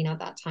salmon's running out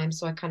that time,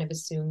 so I kind of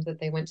assumed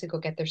that they went to go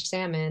get their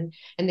salmon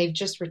and they've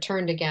just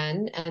returned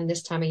again. And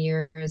this time of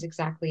year is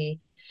exactly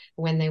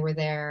when they were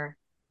there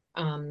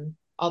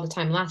all the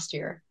time last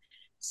year.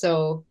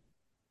 So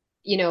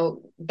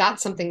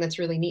that's something that's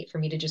really neat for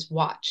me to just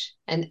watch.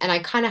 And I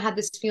kind of had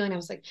this feeling, I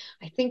was like,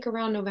 I think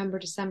around November,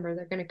 December,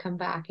 they're going to come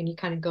back, and you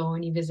kind of go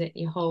and you visit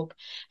and you hope.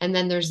 And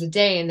then there's the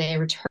day and they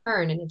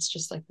return, and it's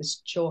just like this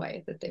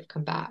joy that they've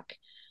come back.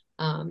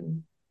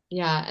 Um,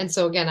 yeah. And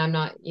so again, I'm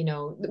not,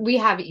 we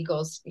have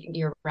eagles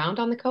year round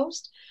on the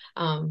coast.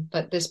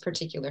 But this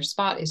particular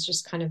spot is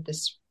just kind of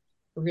this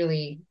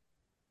really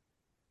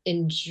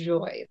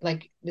enjoy,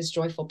 like this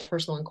joyful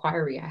personal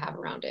inquiry I have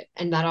around it.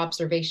 And that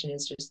observation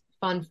is just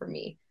fun for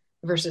me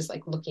versus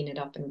like looking it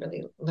up and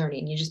really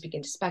learning. You just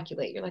begin to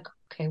speculate. You're like,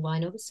 okay, well, I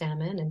know the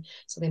salmon, and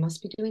so they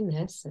must be doing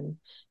this. And,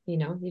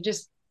 you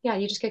just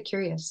get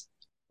curious.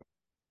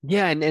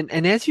 Yeah,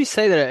 and as you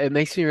say that, it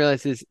makes me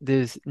realize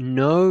there's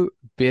no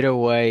better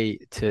way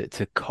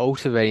to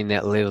cultivating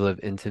that level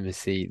of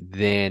intimacy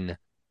than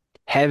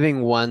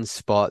having one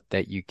spot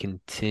that you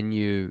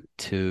continue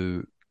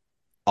to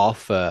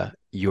offer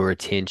your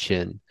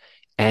attention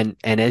and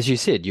as you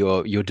said,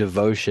 your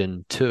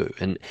devotion to.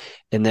 And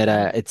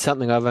that it's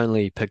something I've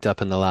only picked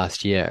up in the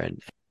last year.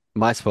 And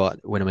my spot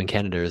when I'm in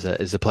Canada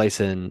is a place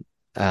in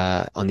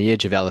on the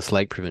edge of Alice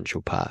Lake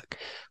Provincial Park.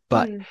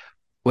 But Mm-hmm.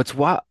 what's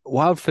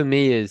wild for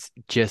me is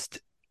just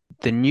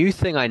the new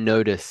thing I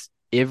notice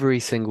every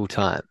single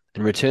time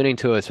and returning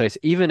to a space,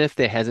 even if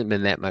there hasn't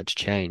been that much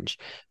change.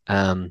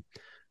 Um,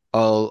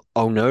 I'll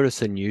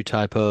notice a new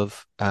type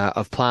of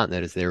plant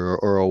that is there,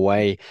 or a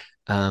way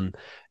um,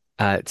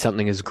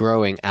 something is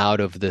growing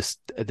out of this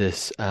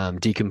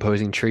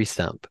decomposing tree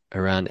stump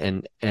around,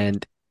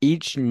 and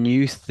each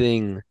new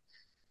thing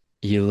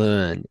you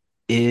learn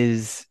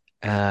is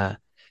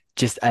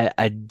just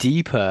a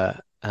deeper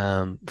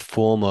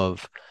form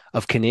of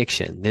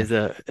connection. There's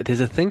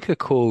a thinker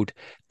called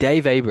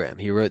Dave Abraham.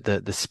 He wrote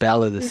the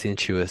Spell of the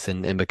Sensuous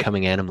and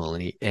Becoming Animal,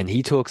 and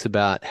he talks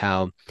about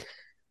how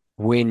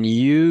when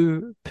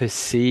you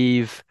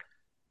perceive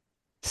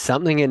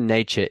something in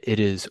nature, it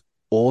is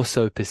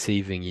also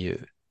perceiving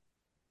you.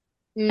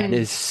 And Mm.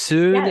 as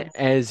soon Yes.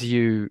 as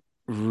you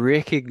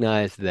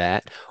recognize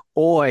that,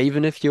 or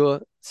even if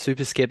you're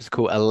super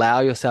skeptical, allow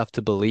yourself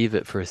to believe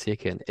it for a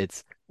second,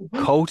 it's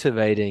Mhm.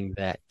 cultivating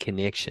that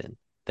connection,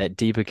 that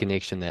deeper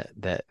connection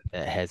that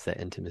has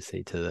that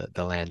intimacy to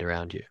the land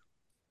around you.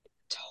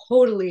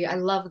 Totally. I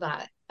love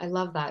that. I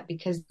love that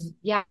because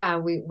yeah,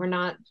 we're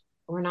not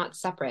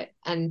separate.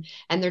 And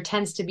there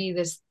tends to be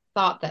this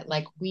thought that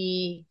like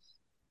we're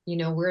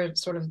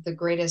sort of the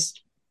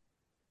greatest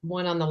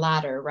one on the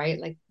ladder, right?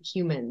 Like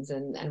humans,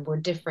 and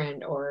we're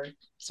different or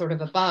sort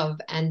of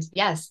above. And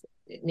yes,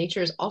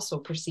 nature is also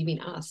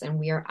perceiving us, and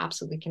we are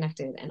absolutely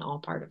connected and all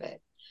part of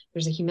it.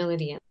 There's a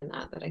humility in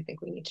that I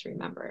think we need to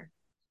remember.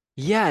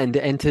 Yeah,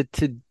 and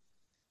to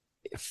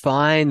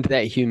find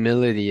that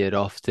humility, it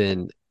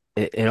often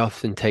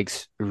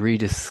takes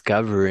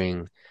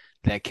rediscovering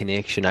that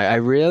connection. I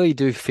really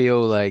do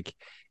feel like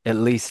at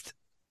least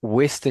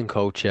Western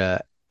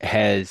culture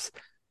has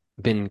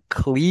been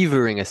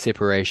cleavering a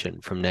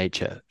separation from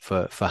nature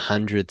for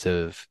hundreds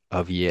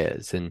of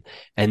years, and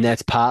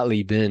that's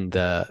partly been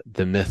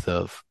the myth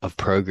of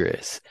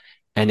progress,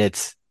 and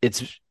it's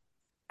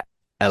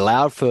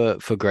allowed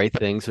for great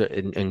things,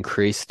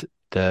 increased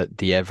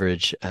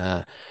the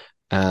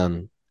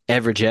um,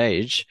 average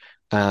age,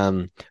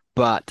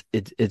 but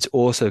it's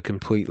also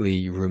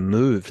completely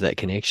removed that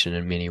connection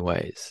in many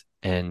ways.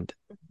 And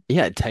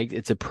yeah,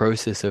 it's a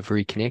process of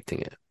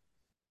reconnecting it.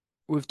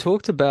 We've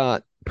talked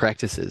about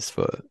practices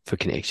for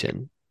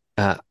connection.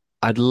 Uh,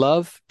 I'd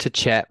love to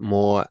chat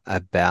more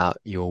about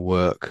your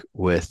work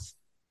with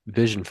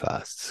vision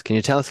fasts. Can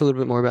you tell us a little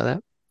bit more about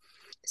that?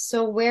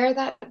 So where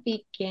that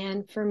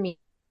began for me,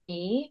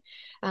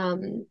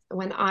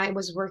 when I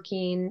was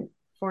working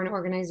for an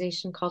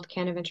organization called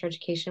Canaventure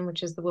Education,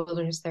 which is the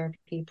wilderness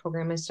therapy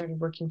program I started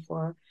working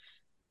for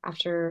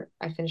after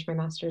I finished my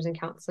master's in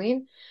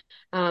counseling.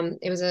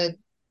 It was a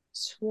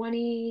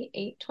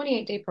 28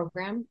 day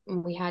program.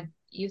 We had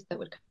youth that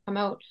would come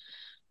out.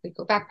 We'd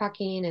go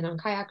backpacking and on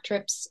kayak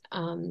trips.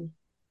 And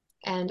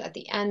at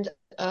the end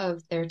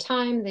of their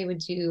time, they would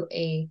do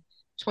a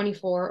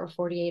 24 or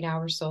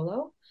 48-hour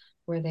solo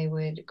where they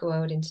would go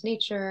out into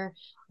nature,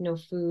 no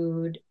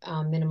food,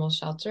 minimal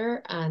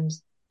shelter, and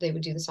they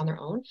would do this on their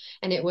own.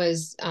 And it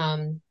was,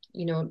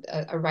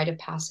 a rite of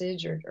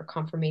passage or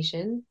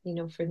confirmation,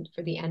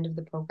 for the end of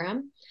the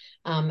program.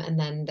 And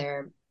then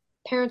their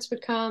parents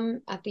would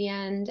come at the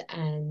end,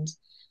 and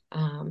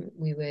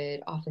we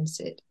would often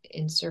sit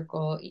in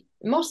circle.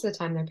 Most of the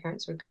time, their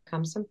parents would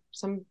come.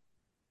 Some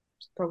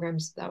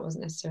programs that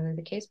wasn't necessarily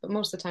the case, but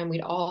most of the time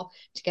we'd all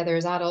together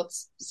as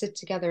adults sit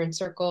together in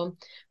circle.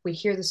 We'd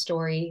hear the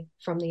story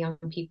from the young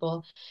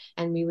people,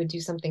 and we would do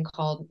something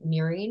called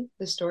mirroring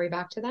the story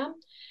back to them.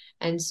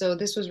 And so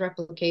this was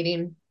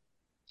replicating,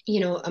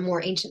 a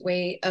more ancient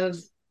way of,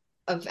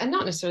 and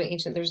not necessarily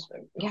ancient. There's,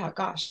 yeah,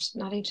 gosh,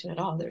 not ancient at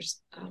all.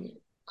 There's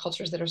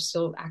cultures that are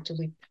still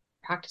actively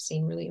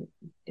practicing really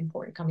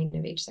important coming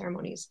of age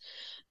ceremonies.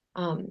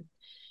 Um,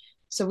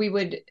 so we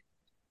would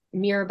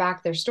mirror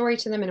back their story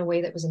to them in a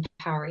way that was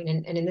empowering.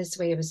 And in this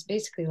way, it was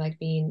basically like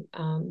being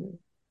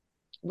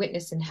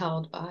witnessed and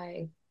held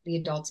by the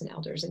adults and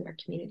elders in their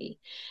community.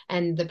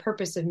 And the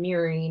purpose of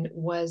mirroring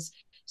was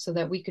so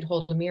that we could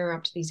hold a mirror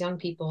up to these young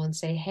people and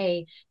say,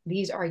 hey,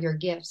 these are your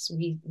gifts.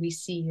 We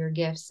see your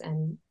gifts,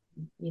 and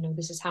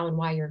this is how and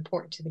why you're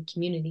important to the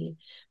community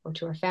or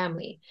to our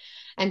family.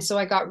 And so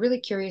I got really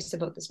curious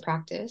about this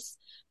practice.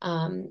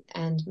 And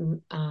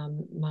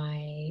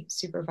my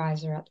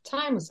supervisor at the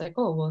time was like,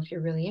 oh, well, if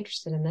you're really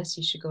interested in this,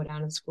 you should go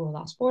down to the School of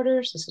Lost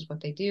Borders. This is what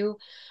they do.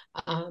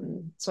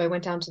 So I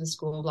went down to the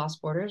School of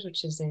Lost Borders,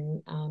 which is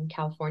in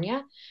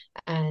California,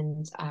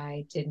 and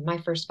I did my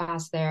first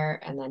fast there,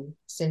 and then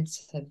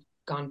since have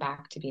gone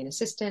back to be an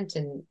assistant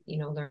and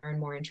learn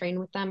more and train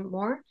with them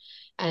more.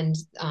 And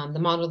the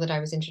model that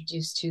I was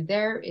introduced to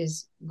there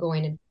is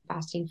going and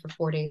fasting for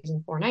 4 days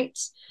and 4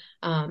 nights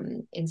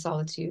in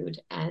solitude.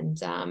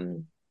 And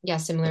yeah,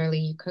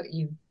 similarly,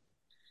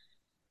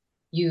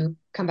 you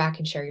come back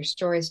and share your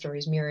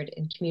stories mirrored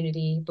in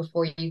community.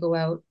 Before you go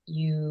out,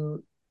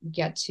 you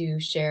get to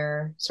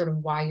share sort of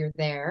why you're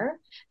there,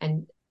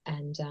 and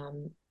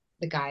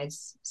the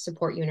guides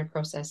support you in a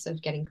process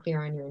of getting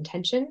clear on your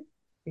intention,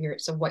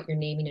 so what you're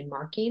naming and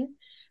marking,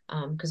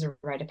 because a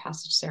rite of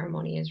passage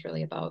ceremony is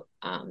really about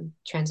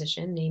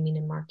transition, naming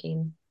and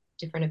marking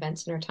different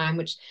events in our time,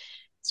 which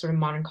sort of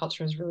modern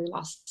culture has really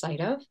lost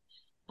sight of,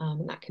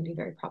 and that can be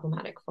very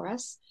problematic for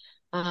us.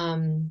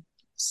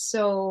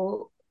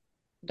 So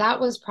that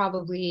was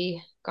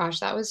probably,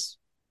 gosh, that was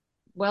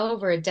well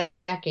over a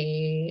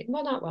decade.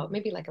 Well, not well,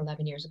 maybe like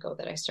 11 years ago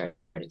that I started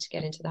to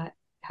get into that,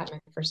 had my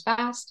first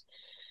fast.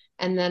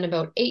 And then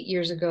about 8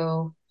 years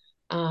ago,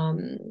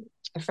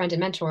 a friend and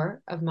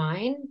mentor of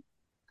mine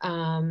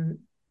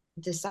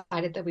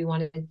decided that we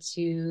wanted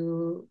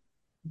to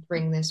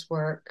bring this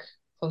work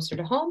closer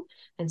to home.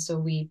 And so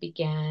we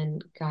began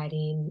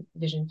guiding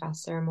vision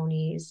fast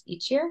ceremonies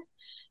each year.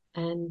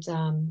 And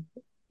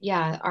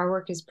yeah, our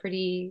work is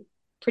pretty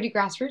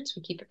grassroots.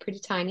 We keep it pretty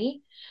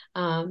tiny.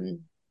 And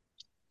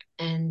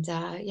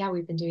yeah,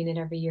 we've been doing it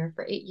every year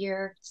for 8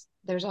 years.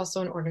 There's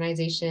also an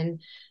organization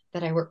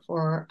that I work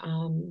for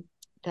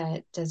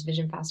that does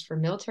Vision Fast for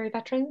military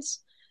veterans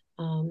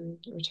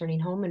returning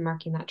home and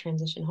marking that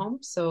transition home.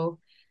 So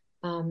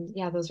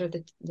yeah, those are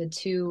the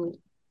two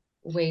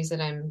ways that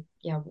I'm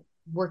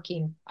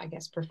working, I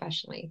guess,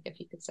 professionally, if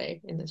you could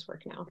say, in this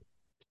work now.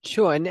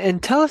 Sure,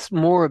 and tell us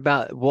more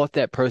about what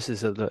that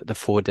process of the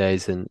 4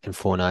 days and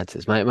 4 nights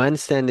is. My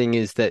understanding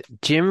is that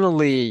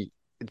generally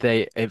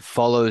it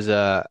follows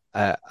a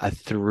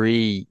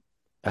three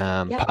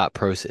Yep. part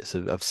process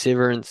of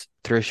severance,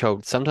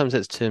 threshold. Sometimes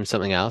it's termed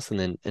something else, and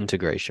then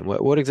integration.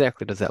 What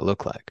exactly does that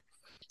look like?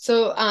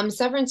 So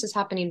severance is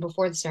happening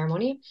before the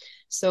ceremony.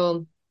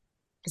 So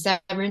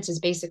severance is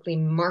basically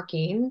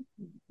marking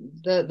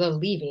the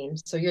leaving.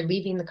 So you're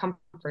leaving the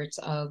comforts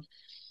of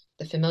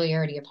the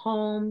familiarity of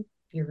home,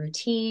 your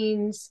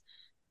routines,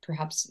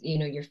 perhaps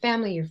your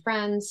family, your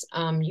friends.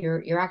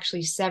 You're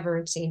actually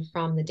severancing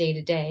from the day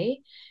to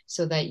day,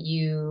 so that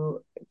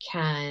you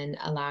can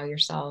allow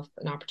yourself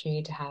an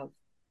opportunity to have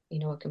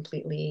a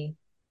completely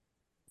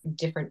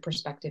different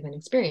perspective and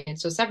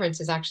experience. So severance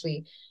is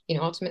actually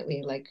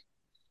ultimately like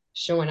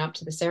showing up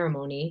to the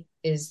ceremony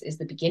is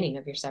the beginning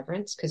of your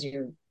severance, because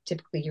you're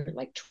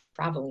like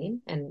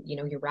traveling, and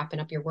you're wrapping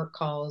up your work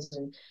calls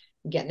and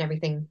getting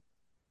everything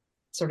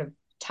sort of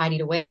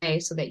tidied away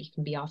so that you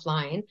can be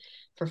offline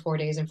for 4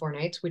 days and 4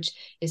 nights, which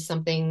is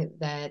something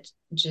that,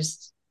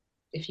 just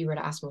if you were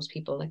to ask most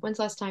people, like, when's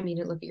the last time you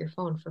didn't look at your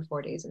phone for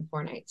 4 days and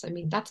 4 nights? I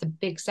mean, that's a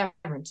big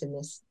severance in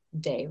this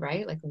day,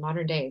 right? Like the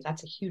modern day,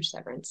 that's a huge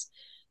severance,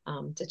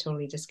 to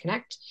totally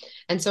disconnect.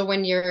 And so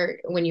when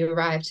you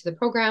arrive to the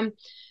program,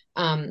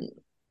 um,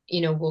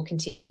 we'll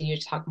continue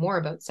to talk more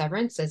about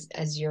severance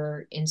as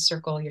you're in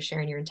circle, you're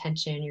sharing your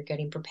intention, you're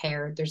getting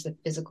prepared. There's the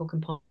physical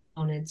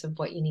components of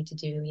what you need to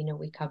do.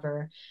 We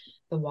cover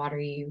the water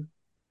you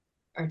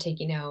are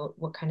taking out,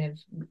 what kind of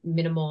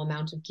minimal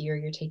amount of gear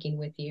you're taking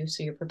with you.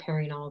 So you're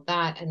preparing all of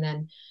that. And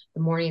then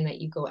the morning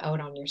that you go out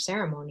on your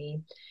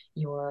ceremony,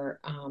 you're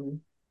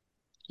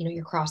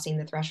crossing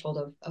the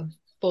threshold of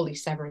fully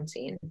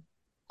severancing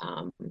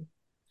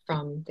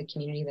from the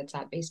community that's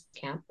at base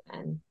camp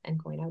and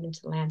going out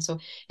into the land. So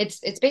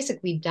it's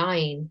basically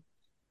dying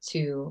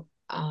to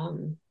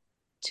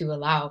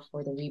allow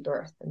for the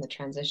rebirth and the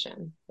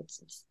transition.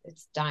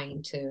 It's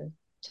dying to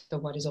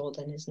what is old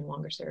and is no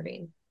longer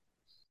serving.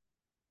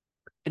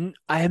 And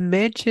I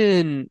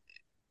imagine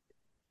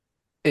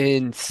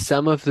in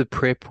some of the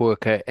prep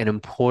work, an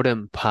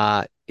important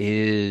part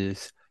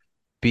is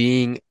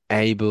being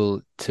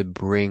able to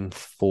bring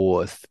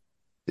forth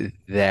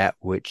that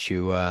which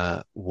you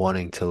are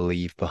wanting to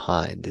leave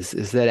behind.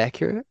 Is that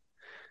accurate?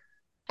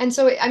 And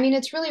so, I mean,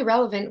 it's really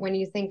relevant when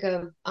you think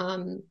of,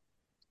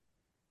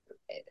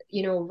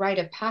 rite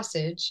of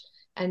passage.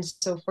 And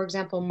so, for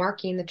example,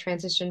 marking the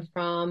transition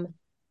from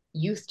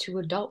youth to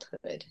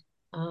adulthood.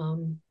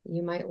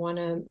 You might want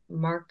to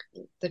mark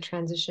the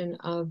transition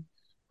of,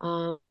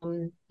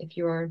 if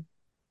you're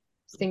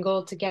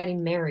single, to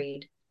getting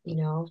married,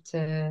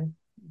 to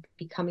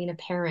becoming a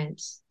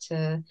parent,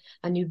 to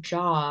a new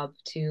job,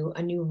 to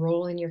a new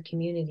role in your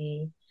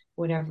community,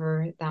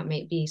 whatever that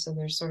may be. So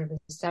there's sort of a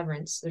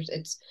severance.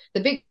 It's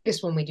the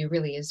biggest one we do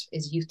really is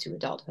youth to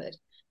adulthood.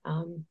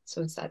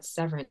 So it's that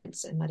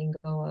severance and letting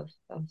go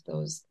of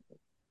those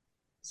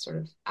sort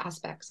of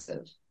aspects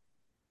of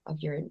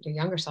your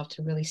younger self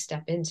to really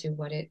step into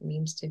what it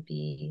means to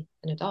be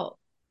an adult.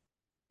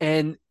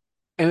 And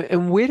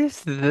and where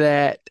does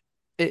it,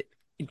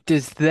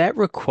 does that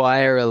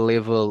require a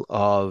level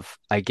of,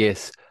 I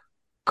guess,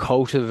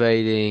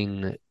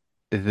 cultivating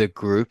the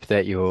group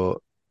that you're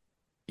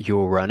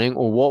running,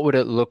 or what would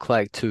it look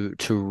like to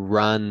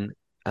run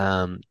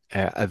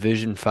a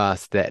vision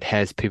fast that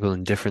has people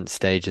in different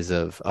stages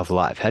of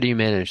life? How do you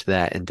manage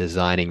that in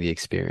designing the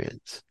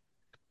experience?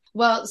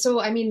 Well, so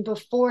I mean,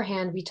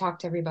 beforehand, we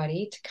talked to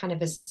everybody to kind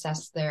of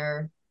assess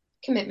their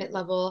commitment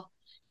level.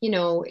 We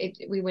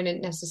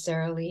wouldn't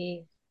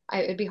necessarily,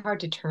 it'd be hard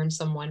to turn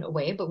someone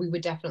away, but we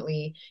would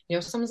definitely,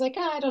 someone's like,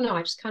 I don't know,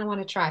 I just kind of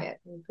want to try it.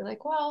 And we'd be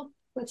like, well,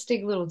 let's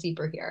dig a little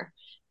deeper here.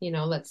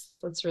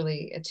 Let's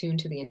really attune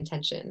to the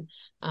intention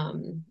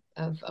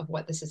of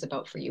what this is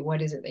about for you.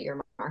 What is it that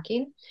you're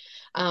marking?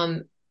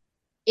 Um,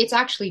 it's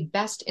actually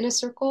best in a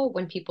circle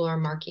when people are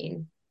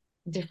marking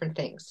different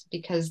things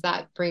because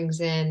that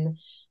brings in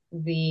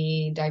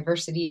the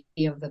diversity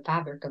of the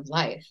fabric of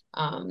life.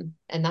 And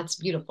that's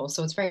beautiful.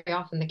 So it's very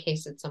often the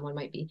case that someone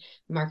might be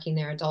marking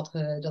their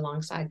adulthood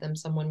alongside them.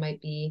 Someone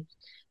might be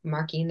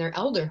marking their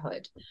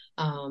elderhood.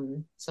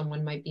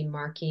 Someone might be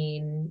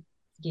marking,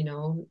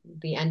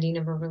 the ending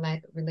of a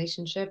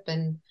relationship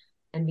and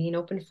being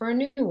open for a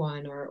new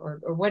one or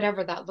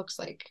whatever that looks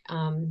like.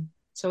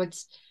 So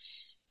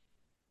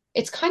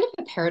it's kind of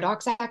a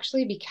paradox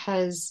actually,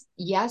 because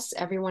yes,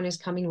 everyone is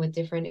coming with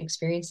different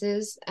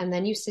experiences, and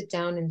then you sit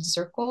down in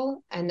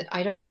circle, and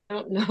I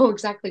don't know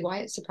exactly why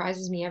it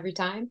surprises me every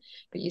time,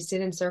 but you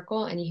sit in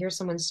circle and you hear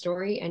someone's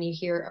story and you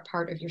hear a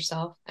part of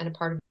yourself and a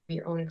part of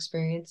your own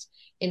experience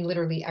in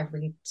literally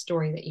every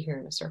story that you hear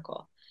in a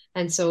circle.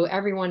 And so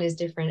everyone is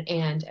different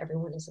and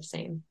everyone is the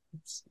same.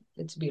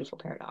 It's a beautiful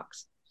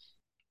paradox.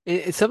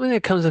 It's something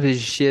that comes up as you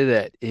share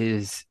that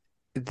is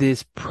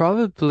there's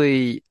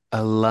probably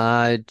a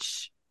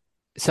large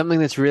something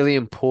that's really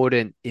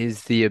important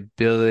is the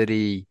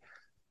ability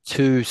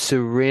to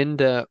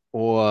surrender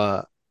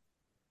or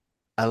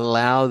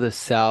allow the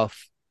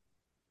self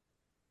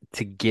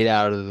to get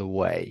out of the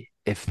way,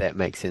 if that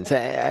makes sense.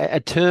 A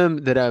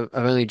term that I've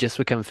only just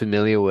become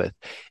familiar with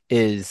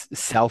is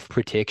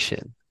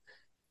self-protection.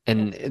 Yeah.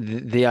 And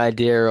the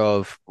idea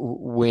of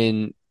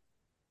when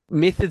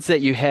methods that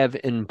you have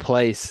in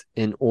place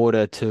in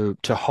order to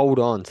hold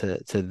on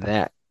to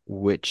that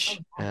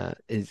which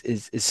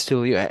is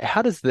still you.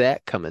 How does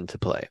that come into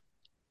play?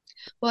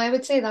 Well, I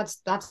would say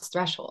that's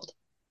threshold.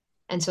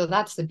 And so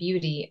that's the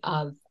beauty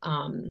of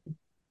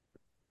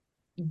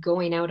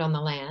going out on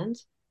the land,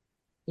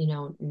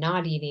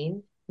 not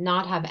eating,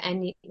 not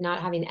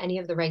having any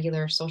of the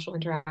regular social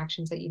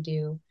interactions that you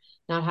do,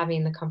 not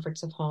having the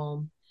comforts of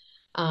home.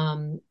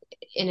 Um,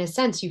 in a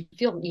sense, you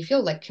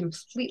feel like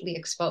completely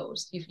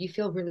exposed. You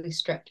feel really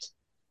stripped.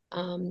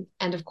 And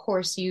of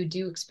course, you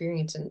do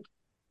experience an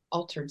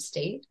altered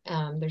state.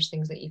 There's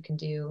things that you can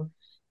do.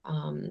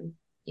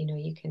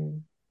 You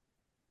can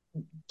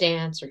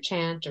dance or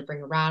chant or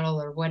bring a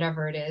rattle or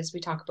whatever it is. We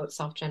talk about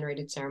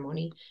self-generated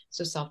ceremony.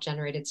 So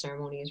self-generated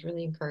ceremony is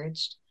really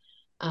encouraged.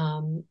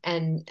 And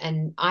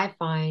I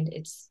find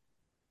it's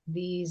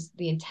the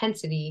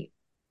intensity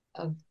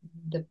of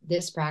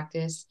this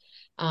practice.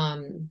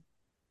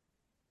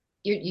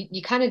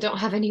 You kind of don't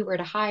have anywhere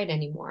to hide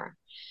anymore.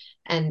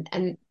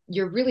 And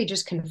you're really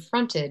just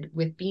confronted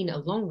with being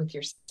alone with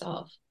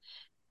yourself.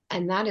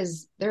 And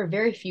there are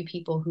very few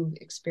people who've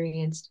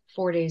experienced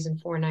 4 days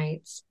and 4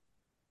 nights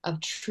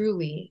of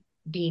truly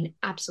being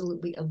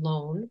absolutely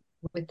alone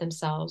with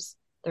themselves,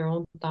 their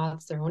own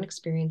thoughts, their own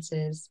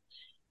experiences,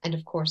 and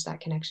of course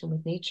that connection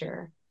with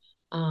nature.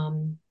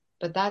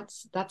 But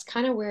that's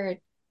kind of where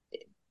it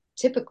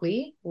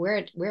typically where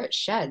it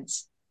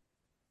sheds,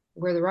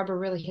 where the rubber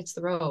really hits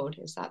the road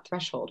is that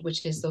threshold,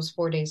 which is those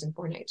 4 days and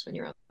 4 nights when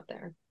you're out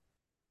there.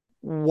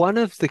 One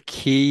of the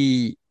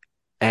key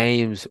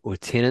aims or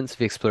tenets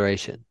of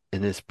exploration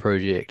in this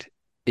project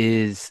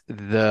is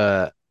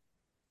the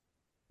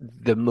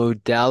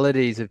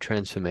modalities of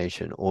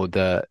transformation or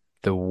the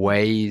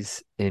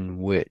ways in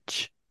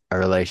which a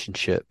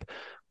relationship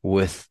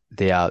with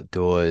the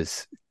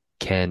outdoors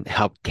can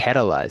help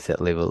catalyze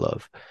that level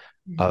of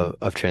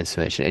Mm-hmm.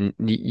 transformation.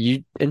 And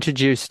you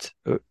introduced,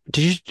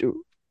 did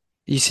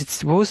You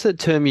said, what was the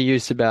term you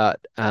used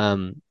about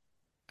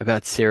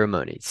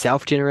ceremony?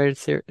 Self-generated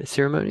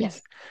ceremonies?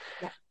 Yes.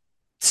 Yeah.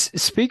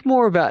 Speak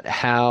more about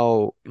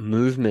how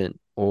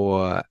movement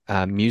or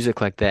music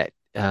like that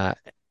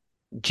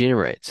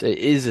generates. It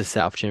is a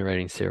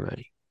self-generating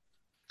ceremony.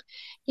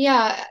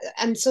 Yeah.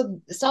 And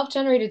so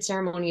self-generated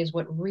ceremony is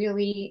what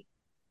really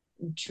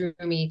drew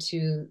me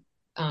to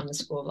the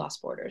School of Lost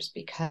Borders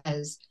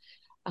because,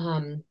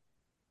 um,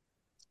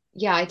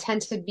 yeah, I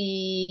tend to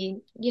be,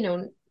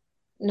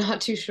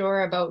 not too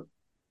sure about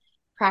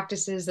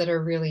practices that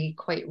are really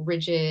quite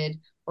rigid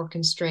or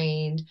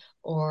constrained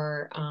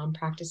or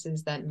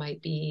practices that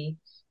might be,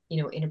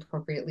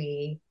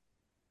 inappropriately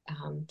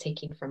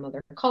taking from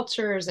other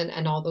cultures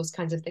and all those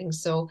kinds of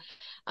things. So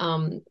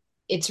um,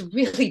 it's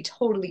really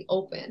totally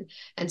open.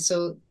 And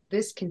so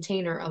this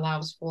container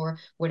allows for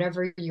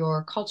whatever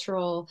your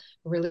cultural,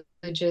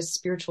 religious,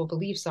 spiritual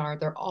beliefs are,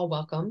 they're all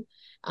welcome.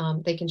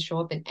 They can show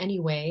up in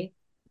any way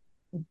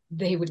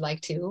they would like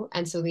to.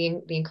 And so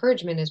the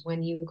encouragement is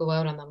when you go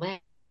out on the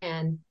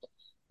land,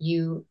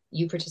 you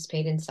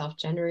participate in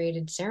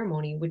self-generated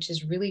ceremony, which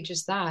is really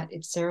just that.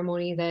 It's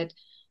ceremony that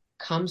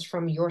comes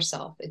from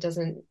yourself.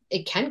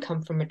 It can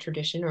come from a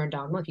tradition or a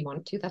dogma if you want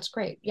it to. That's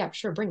great. Yeah,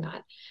 sure, bring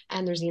that.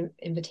 And there's the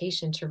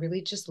invitation to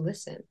really just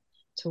listen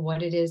to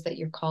what it is that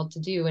you're called to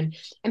do. And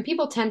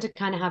people tend to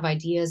kind of have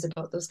ideas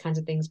about those kinds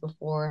of things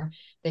before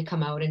they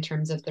come out in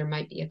terms of there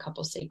might be a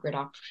couple sacred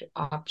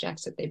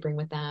objects that they bring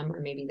with them,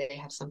 or maybe they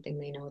have something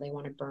they know they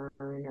want to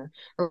burn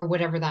or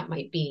whatever that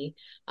might be.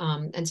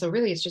 And so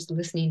really it's just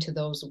listening to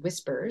those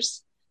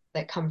whispers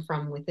that come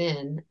from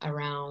within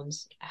around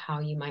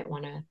how you might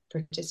want to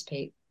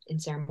participate in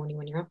ceremony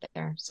when you're up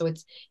there. So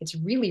it's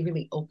really,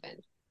 really open.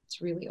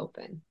 It's really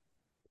open.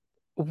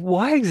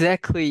 Why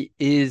exactly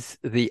is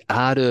the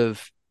art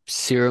of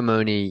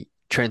ceremony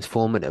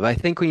transformative? I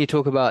think when you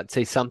talk about,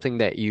 say, something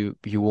that you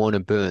want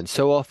to burn,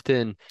 so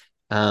often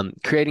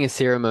creating a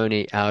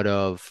ceremony out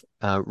of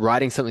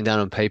writing something down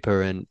on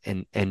paper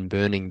and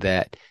burning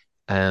that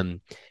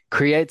um,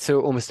 creates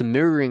almost a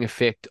mirroring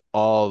effect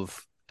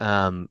of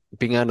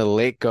being able to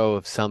let go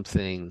of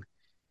something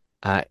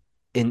uh,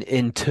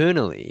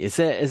 internally. Is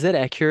that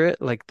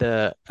accurate? Like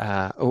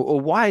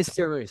or why is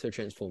ceremony so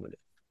transformative?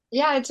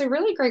 Yeah, it's a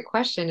really great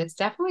question. It's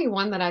definitely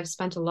one that I've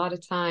spent a lot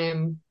of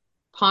time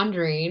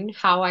pondering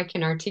how I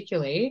can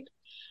articulate.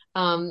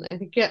 I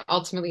think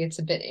ultimately it's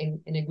a bit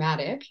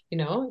enigmatic,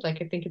 like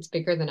I think it's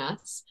bigger than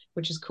us,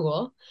 which is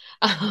cool.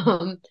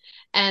 Um,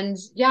 and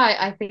yeah,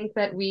 I think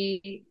that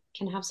we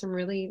can have some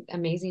really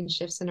amazing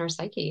shifts in our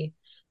psyche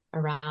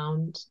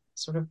around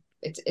sort of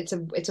it's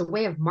a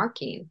way of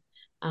marking.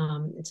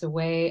 It's a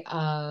way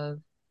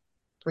of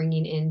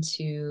bringing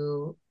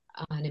into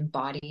an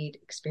embodied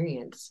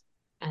experience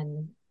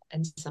and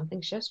and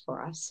something shifts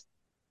for us.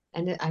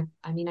 And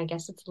I mean, I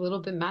guess it's a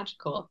little bit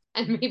magical,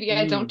 and maybe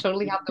I don't Mm.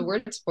 totally have the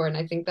words for it. And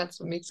I think that's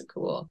what makes it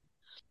cool.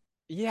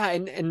 Yeah,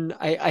 and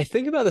I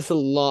think about this a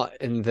lot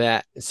in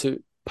that so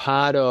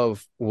part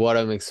of what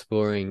I'm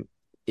exploring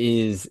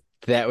is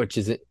that which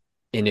is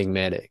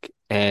enigmatic.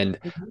 And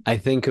Mhm. I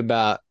think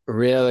about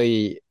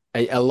really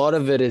a lot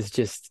of it is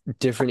just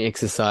different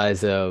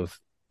exercise of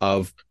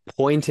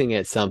pointing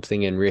at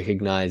something and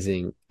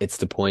recognizing it's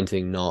the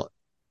pointing, not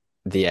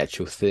the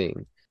actual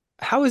thing.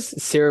 How is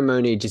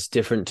ceremony just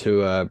different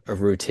to a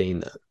routine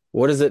though?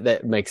 What is it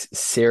that makes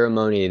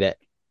ceremony that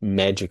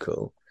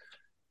magical?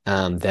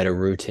 That a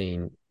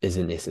routine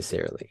isn't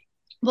necessarily.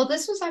 Well,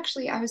 this was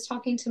actually, I was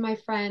talking to my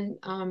friend,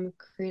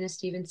 Karina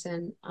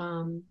Stevenson.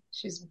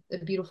 She's a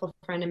beautiful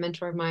friend and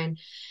mentor of mine.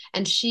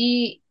 And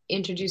she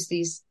introduced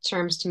these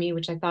terms to me,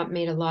 which I thought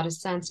made a lot of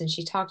sense. And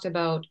she talked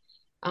about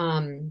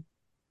um,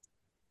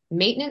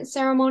 maintenance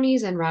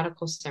ceremonies and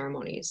radical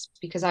ceremonies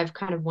because I've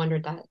kind of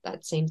wondered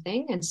that same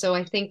thing. And so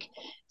I think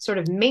sort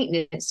of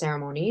maintenance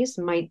ceremonies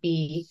might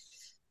be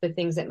the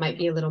things that might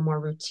be a little more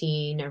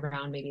routine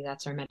around maybe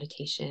that's our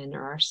meditation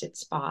or our sit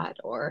spot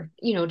or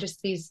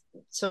just these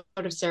sort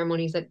of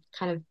ceremonies that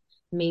kind of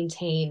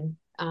maintain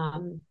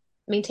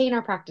maintain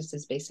our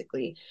practices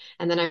basically.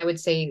 And then I would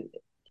say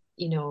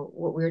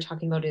what we were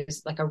talking about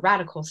is like a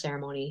radical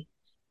ceremony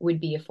would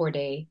be a 4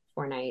 day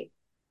 4 night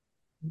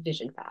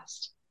vision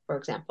fast, for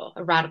example,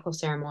 a radical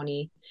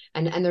ceremony.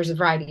 And there's a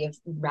variety of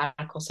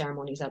radical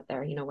ceremonies out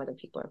there, whether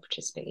people are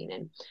participating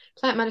in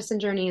plant medicine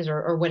journeys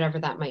or whatever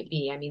that might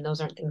be. I mean,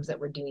 those aren't things that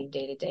we're doing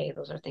day to day.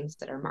 Those are things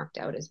that are marked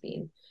out as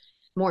being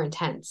more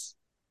intense.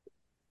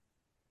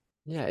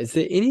 Yeah, is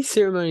there any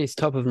ceremonies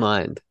top of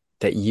mind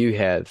that you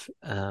have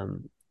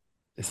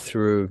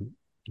through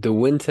the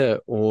winter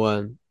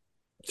or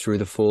through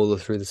the fall or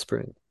through the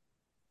spring?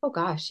 Oh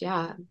gosh,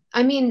 yeah.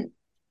 I mean,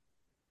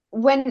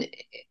 when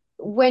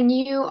when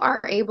you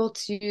are able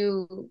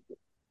to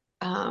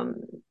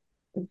um,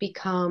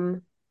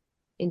 become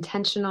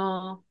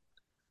intentional,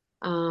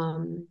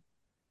 um,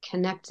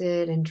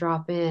 connected, and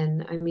drop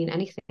in, I mean,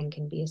 anything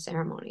can be a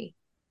ceremony.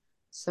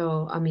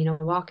 So, I mean, a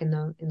walk in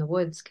the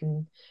woods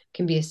can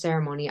be a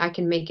ceremony. I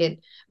can make it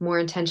more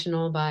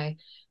intentional by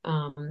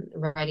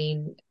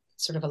writing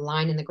sort of a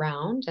line in the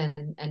ground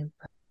and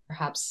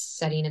perhaps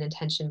setting an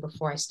intention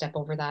before I step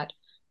over that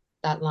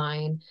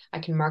line. I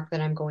can mark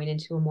that I'm going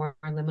into a more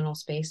liminal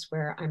space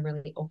where I'm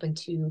really open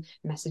to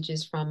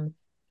messages from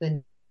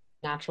the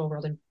natural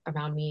world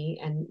around me.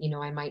 And,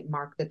 I might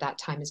mark that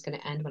time is going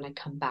to end when I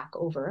come back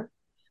over.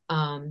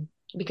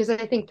 Because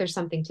I think there's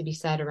something to be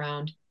said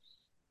around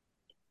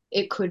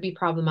it could be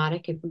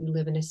problematic if we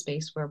live in a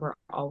space where we're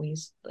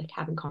always like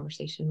having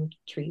conversation with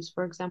trees,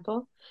 for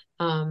example.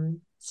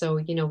 So,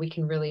 we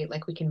can really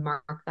we can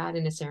mark that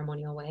in a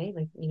ceremonial way.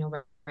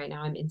 Right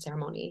now I'm in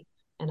ceremony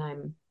and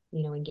I'm,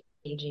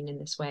 engaging in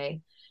this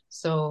way.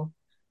 So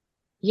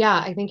yeah,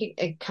 I think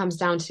it comes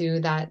down to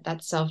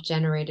that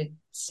self-generated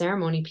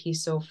ceremony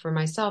piece. So for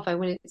myself, I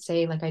wouldn't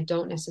say I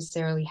don't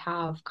necessarily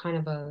have kind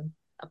of a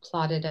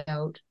plotted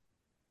out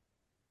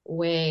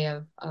way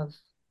of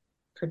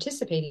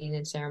participating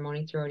in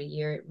ceremony throughout a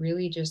year. It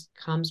really just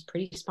comes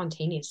pretty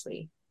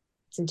spontaneously.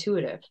 It's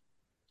intuitive.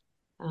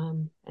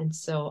 And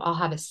so I'll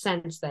have a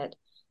sense that,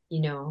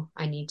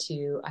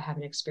 I have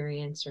an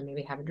experience or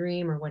maybe have a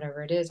dream or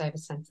whatever it is. I have a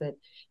sense that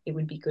it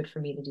would be good for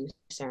me to do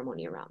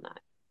ceremony around that.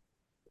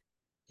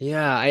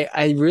 Yeah,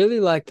 I really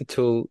like the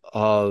tool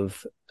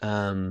of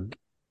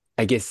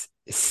I guess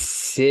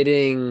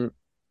setting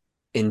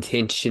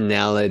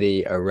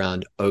intentionality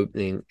around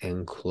opening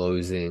and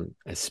closing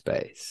a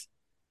space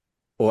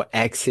or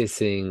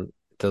accessing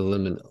the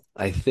liminal.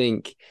 I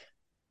think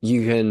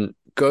you can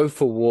go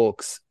for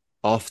walks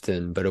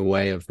often, but a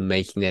way of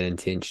making that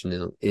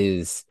intentional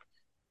is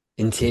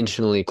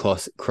intentionally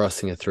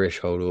crossing a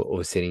threshold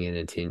or setting an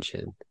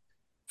intention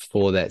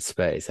for that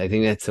space. I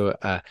think that's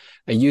a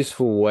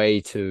useful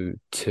way to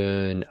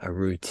turn a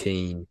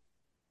routine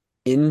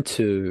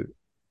into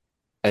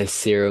a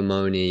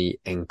ceremony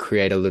and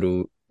create a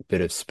little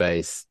bit of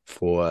space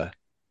for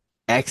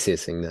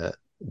accessing the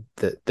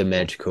Yeah.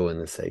 magical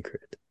and the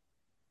sacred.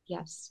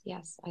 Yes,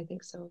 yes, I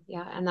think so.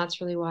 Yeah. And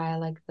that's really why I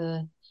like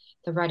the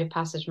rite of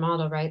passage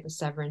model, right? The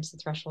severance, the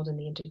threshold, and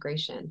the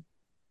integration,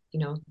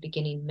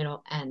 beginning,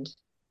 middle, end.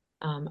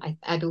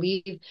 I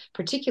believe,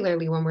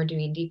 particularly when we're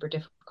doing deep or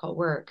difficult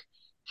work,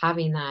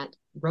 having that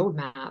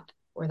roadmap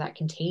or that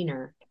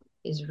container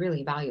is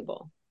really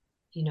valuable,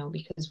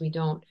 because we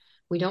don't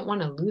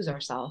want to lose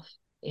ourselves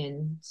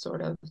in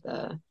sort of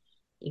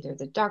either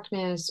the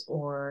darkness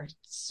or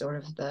sort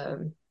of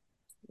that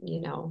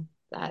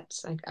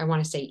I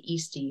want to say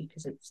Easty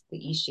because it's the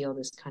East Shield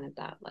is kind of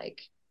that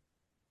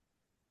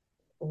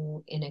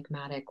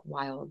enigmatic,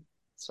 wild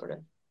sort of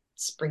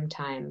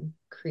springtime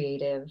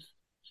creative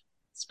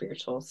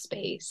spiritual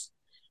space.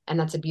 And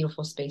that's a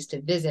beautiful space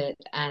to visit.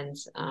 And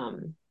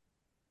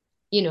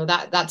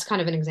that's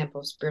kind of an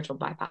example of spiritual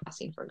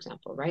bypassing, for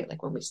example, right?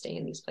 Like when we stay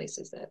in these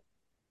places that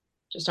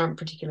just aren't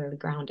particularly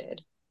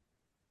grounded,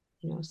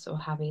 so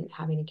having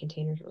a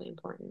container is really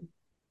important.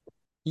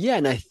 Yeah,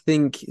 and I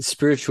think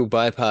spiritual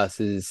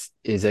bypass is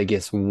I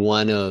guess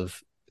one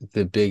of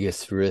the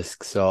biggest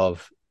risks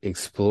of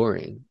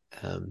exploring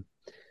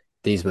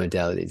these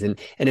modalities.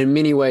 And in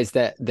many ways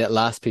that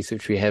last piece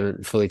which we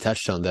haven't fully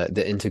touched on,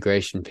 the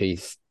integration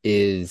piece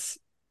is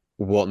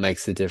what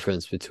makes the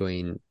difference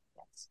between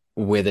Yes.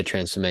 where the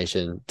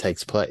transformation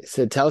takes place.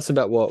 So tell us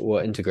about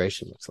what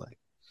integration looks like.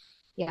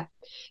 Yeah.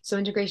 So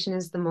integration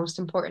is the most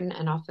important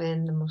and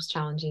often the most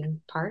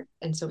challenging part.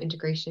 And so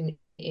integration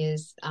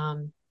is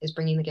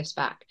bringing the gifts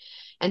back.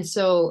 And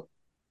so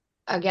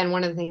again,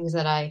 one of the things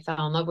that I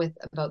fell in love with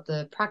about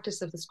the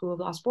practice of the School of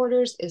Lost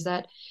Borders is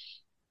that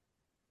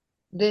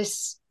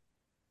this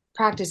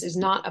practice is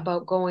not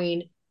about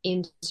going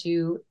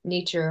into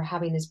nature,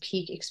 having this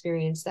peak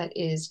experience that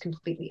is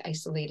completely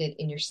isolated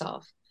in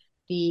yourself.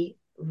 The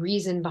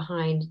reason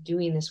behind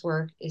doing this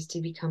work is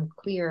to become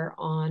clear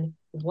on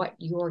what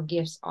your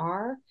gifts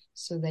are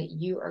so that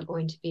you are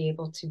going to be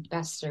able to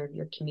best serve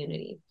your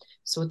community.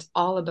 So it's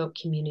all about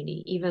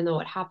community. Even though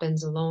it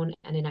happens alone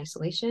and in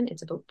isolation,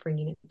 it's about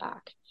bringing it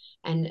back.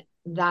 And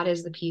that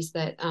is the piece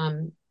that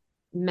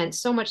meant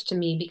so much to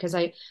me because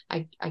I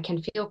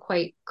can feel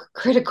quite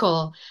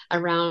critical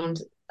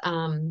around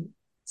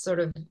sort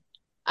of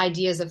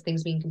ideas of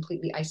things being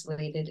completely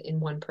isolated in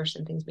one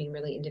person, things being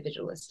really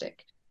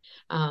individualistic.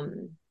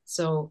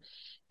 So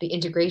the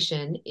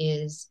integration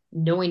is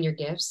knowing your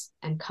gifts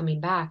and coming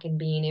back and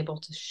being able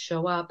to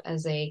show up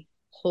as a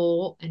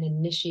whole and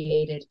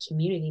initiated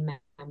community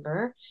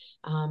member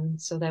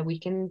so that we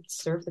can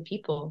serve the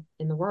people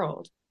in the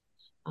world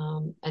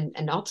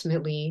and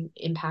ultimately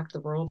impact the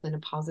world in a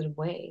positive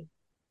way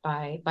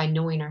by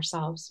knowing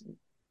ourselves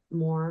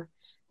more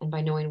and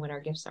by knowing what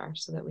our gifts are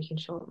so that we can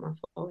show it more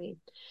fully.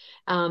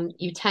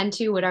 You tend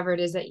to, whatever it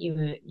is that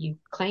you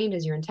claimed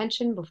as your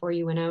intention before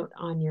you went out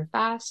on your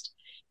fast,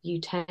 you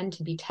tend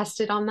to be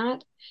tested on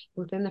that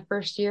within the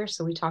first year.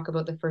 So we talk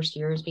about the first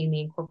year as being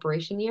the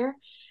incorporation year.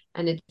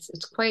 And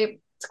it's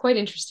quite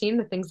interesting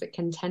the things that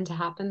can tend to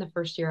happen the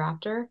first year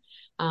after.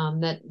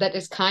 That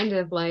is kind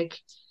of like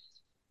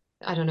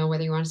I don't know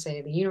whether you want to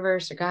say the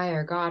universe or Gaia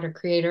or God or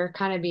creator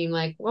kind of being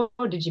like, whoa,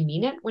 did you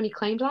mean it when you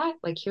claimed that?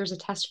 Like, here's a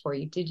test for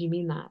you. Did you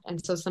mean that?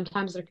 And so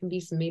sometimes there can be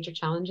some major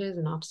challenges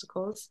and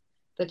obstacles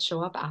that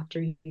show up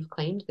after you've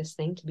claimed this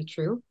thing to be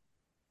true.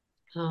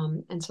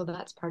 And so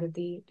that's part of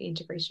the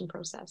integration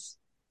process.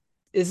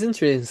 It's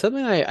interesting.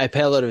 Something I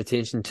pay a lot of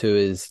attention to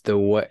is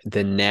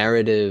the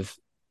narrative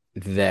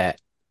that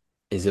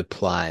is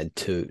applied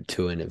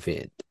to an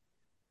event.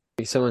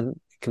 If someone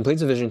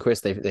completes a vision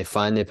quest, they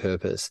find their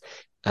purpose,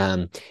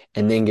 and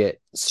then get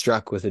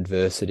struck with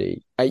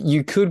adversity.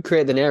 You could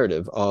create the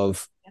narrative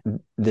of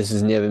this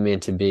is never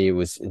meant to be. It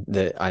was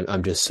that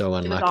I'm just so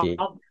unlucky.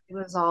 It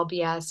was all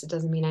BS. It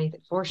doesn't mean anything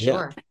for Yeah.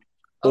 sure.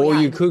 Oh Or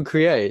yeah, you could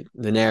create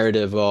the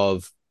narrative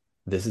of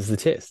this is the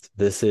test.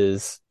 This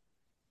is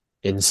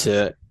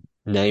insert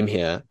name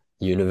here,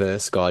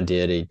 universe, God,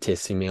 deity,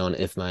 testing me on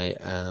if my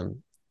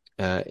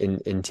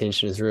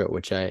intention is real,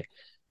 which I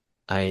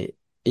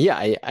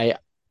yeah,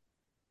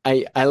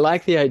 I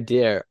like the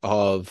idea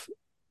of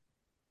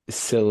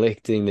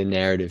selecting the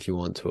narrative you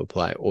want to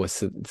apply, or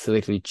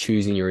selectively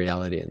choosing your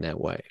reality in that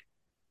way.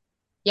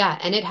 yeah,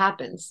 and it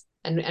happens,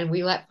 and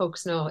we let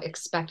folks know,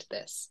 expect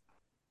this.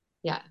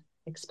 Yeah,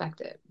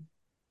 expect it.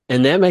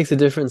 And that makes a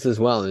difference as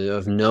well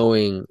of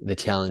knowing the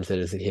challenge that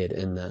is ahead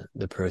in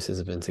the process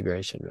of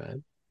integration,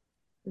 right?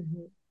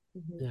 Mm-hmm.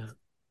 Mm-hmm. Yeah.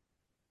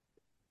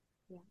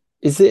 Yeah.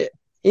 Is there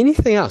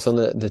anything else on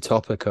the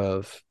topic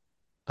of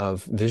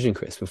Vision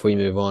Quest before you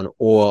move on,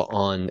 or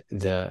on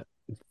the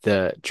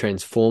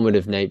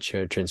transformative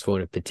nature,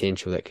 transformative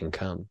potential that can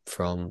come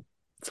from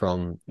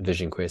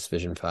Vision Quest,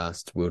 Vision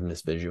Fast,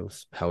 Wilderness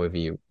Visuals, however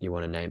you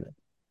want to name it?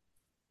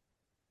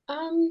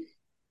 Um,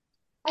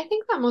 I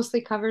think that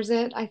mostly covers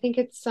it. I think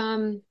it's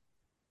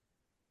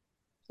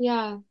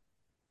yeah,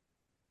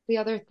 the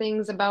other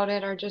things about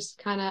it are just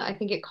kind of, I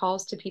think it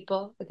calls to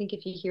people. I think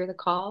if you hear the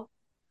call,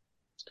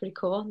 it's pretty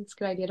cool. It's a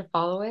good idea to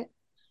follow it.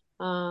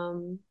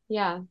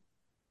 Yeah,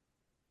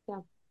 yeah.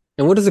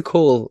 And what does a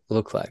call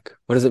look like?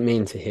 What does it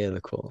mean to hear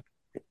the call?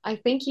 I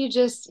think you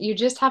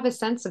just have a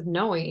sense of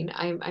knowing.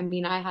 I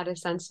mean, I had a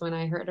sense when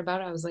I heard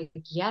about it. I was like,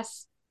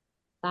 yes,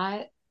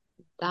 that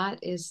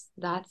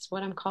that's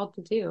what I'm called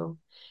to do.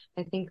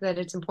 I think that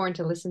it's important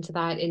to listen to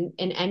that in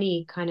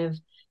any kind of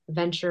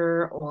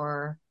venture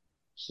or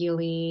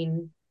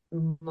healing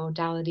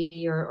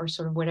modality, or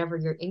sort of whatever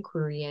your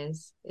inquiry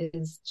is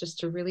just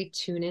to really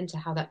tune into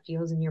how that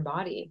feels in your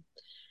body,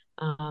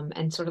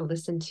 and sort of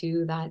listen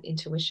to that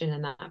intuition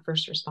and that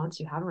first response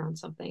you have around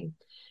something.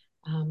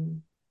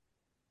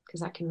 Because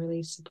that can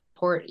really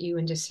support you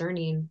in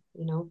discerning,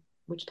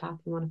 which path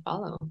you want to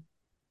follow.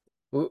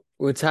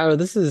 Well, Tara,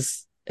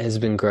 has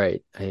been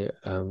great.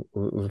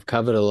 We've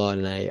covered a lot,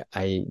 and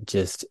I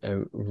just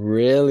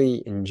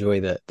really enjoy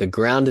the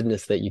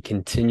groundedness that you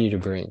continue to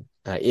bring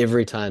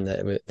every time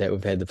that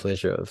we've had the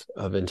pleasure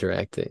of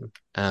interacting.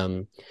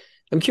 I'm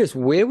curious,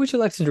 where would you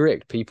like to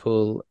direct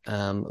people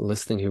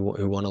listening who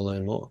want to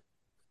learn more?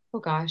 Oh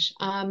gosh.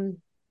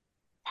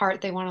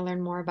 Part they want to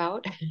learn more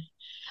about.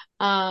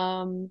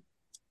 Um,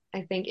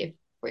 I think if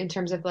in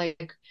terms of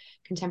like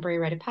contemporary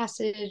rite of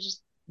passage,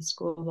 the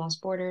School of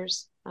Lost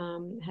Borders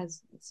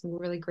has some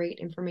really great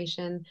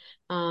information.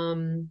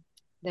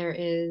 There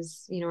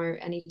is,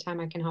 anytime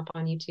I can hop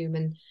on YouTube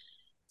and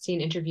see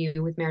an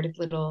interview with Meredith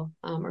Little,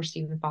 or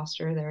Stephen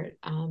Foster, they're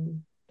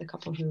the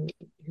couple who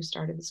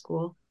started the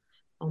school.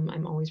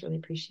 I'm always really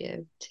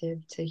appreciative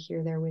to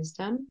hear their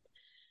wisdom.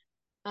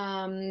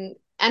 And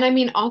I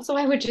mean, also,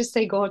 I would just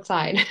say go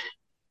outside,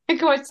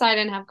 go outside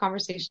and have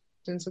conversations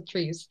with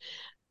trees.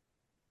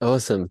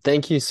 Awesome.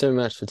 Thank you so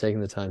much for taking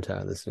the time,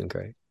 Tara. This has been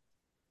great.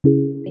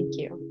 Thank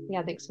you.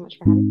 Yeah, thanks so much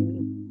for having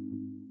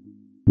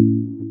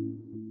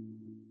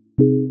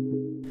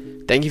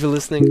me. Thank you for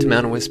listening to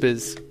Mountain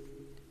Whispers.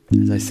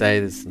 As I say,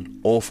 there's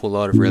an awful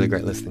lot of really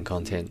great listening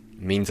content.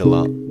 It means a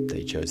lot that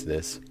you chose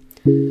this.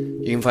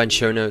 You can find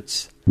show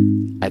notes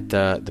at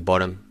the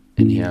bottom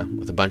in here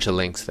with a bunch of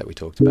links that we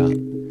talked about.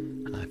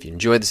 If you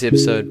enjoyed this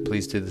episode,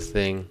 please do the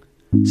thing.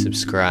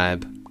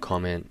 Subscribe,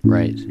 comment,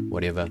 rate,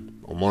 whatever.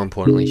 Or more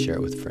importantly, share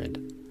it with a friend.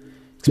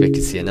 Expect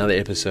to see another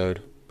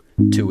episode,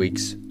 2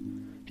 weeks,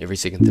 every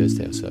second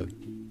Thursday or so.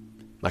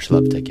 Much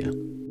love, take care.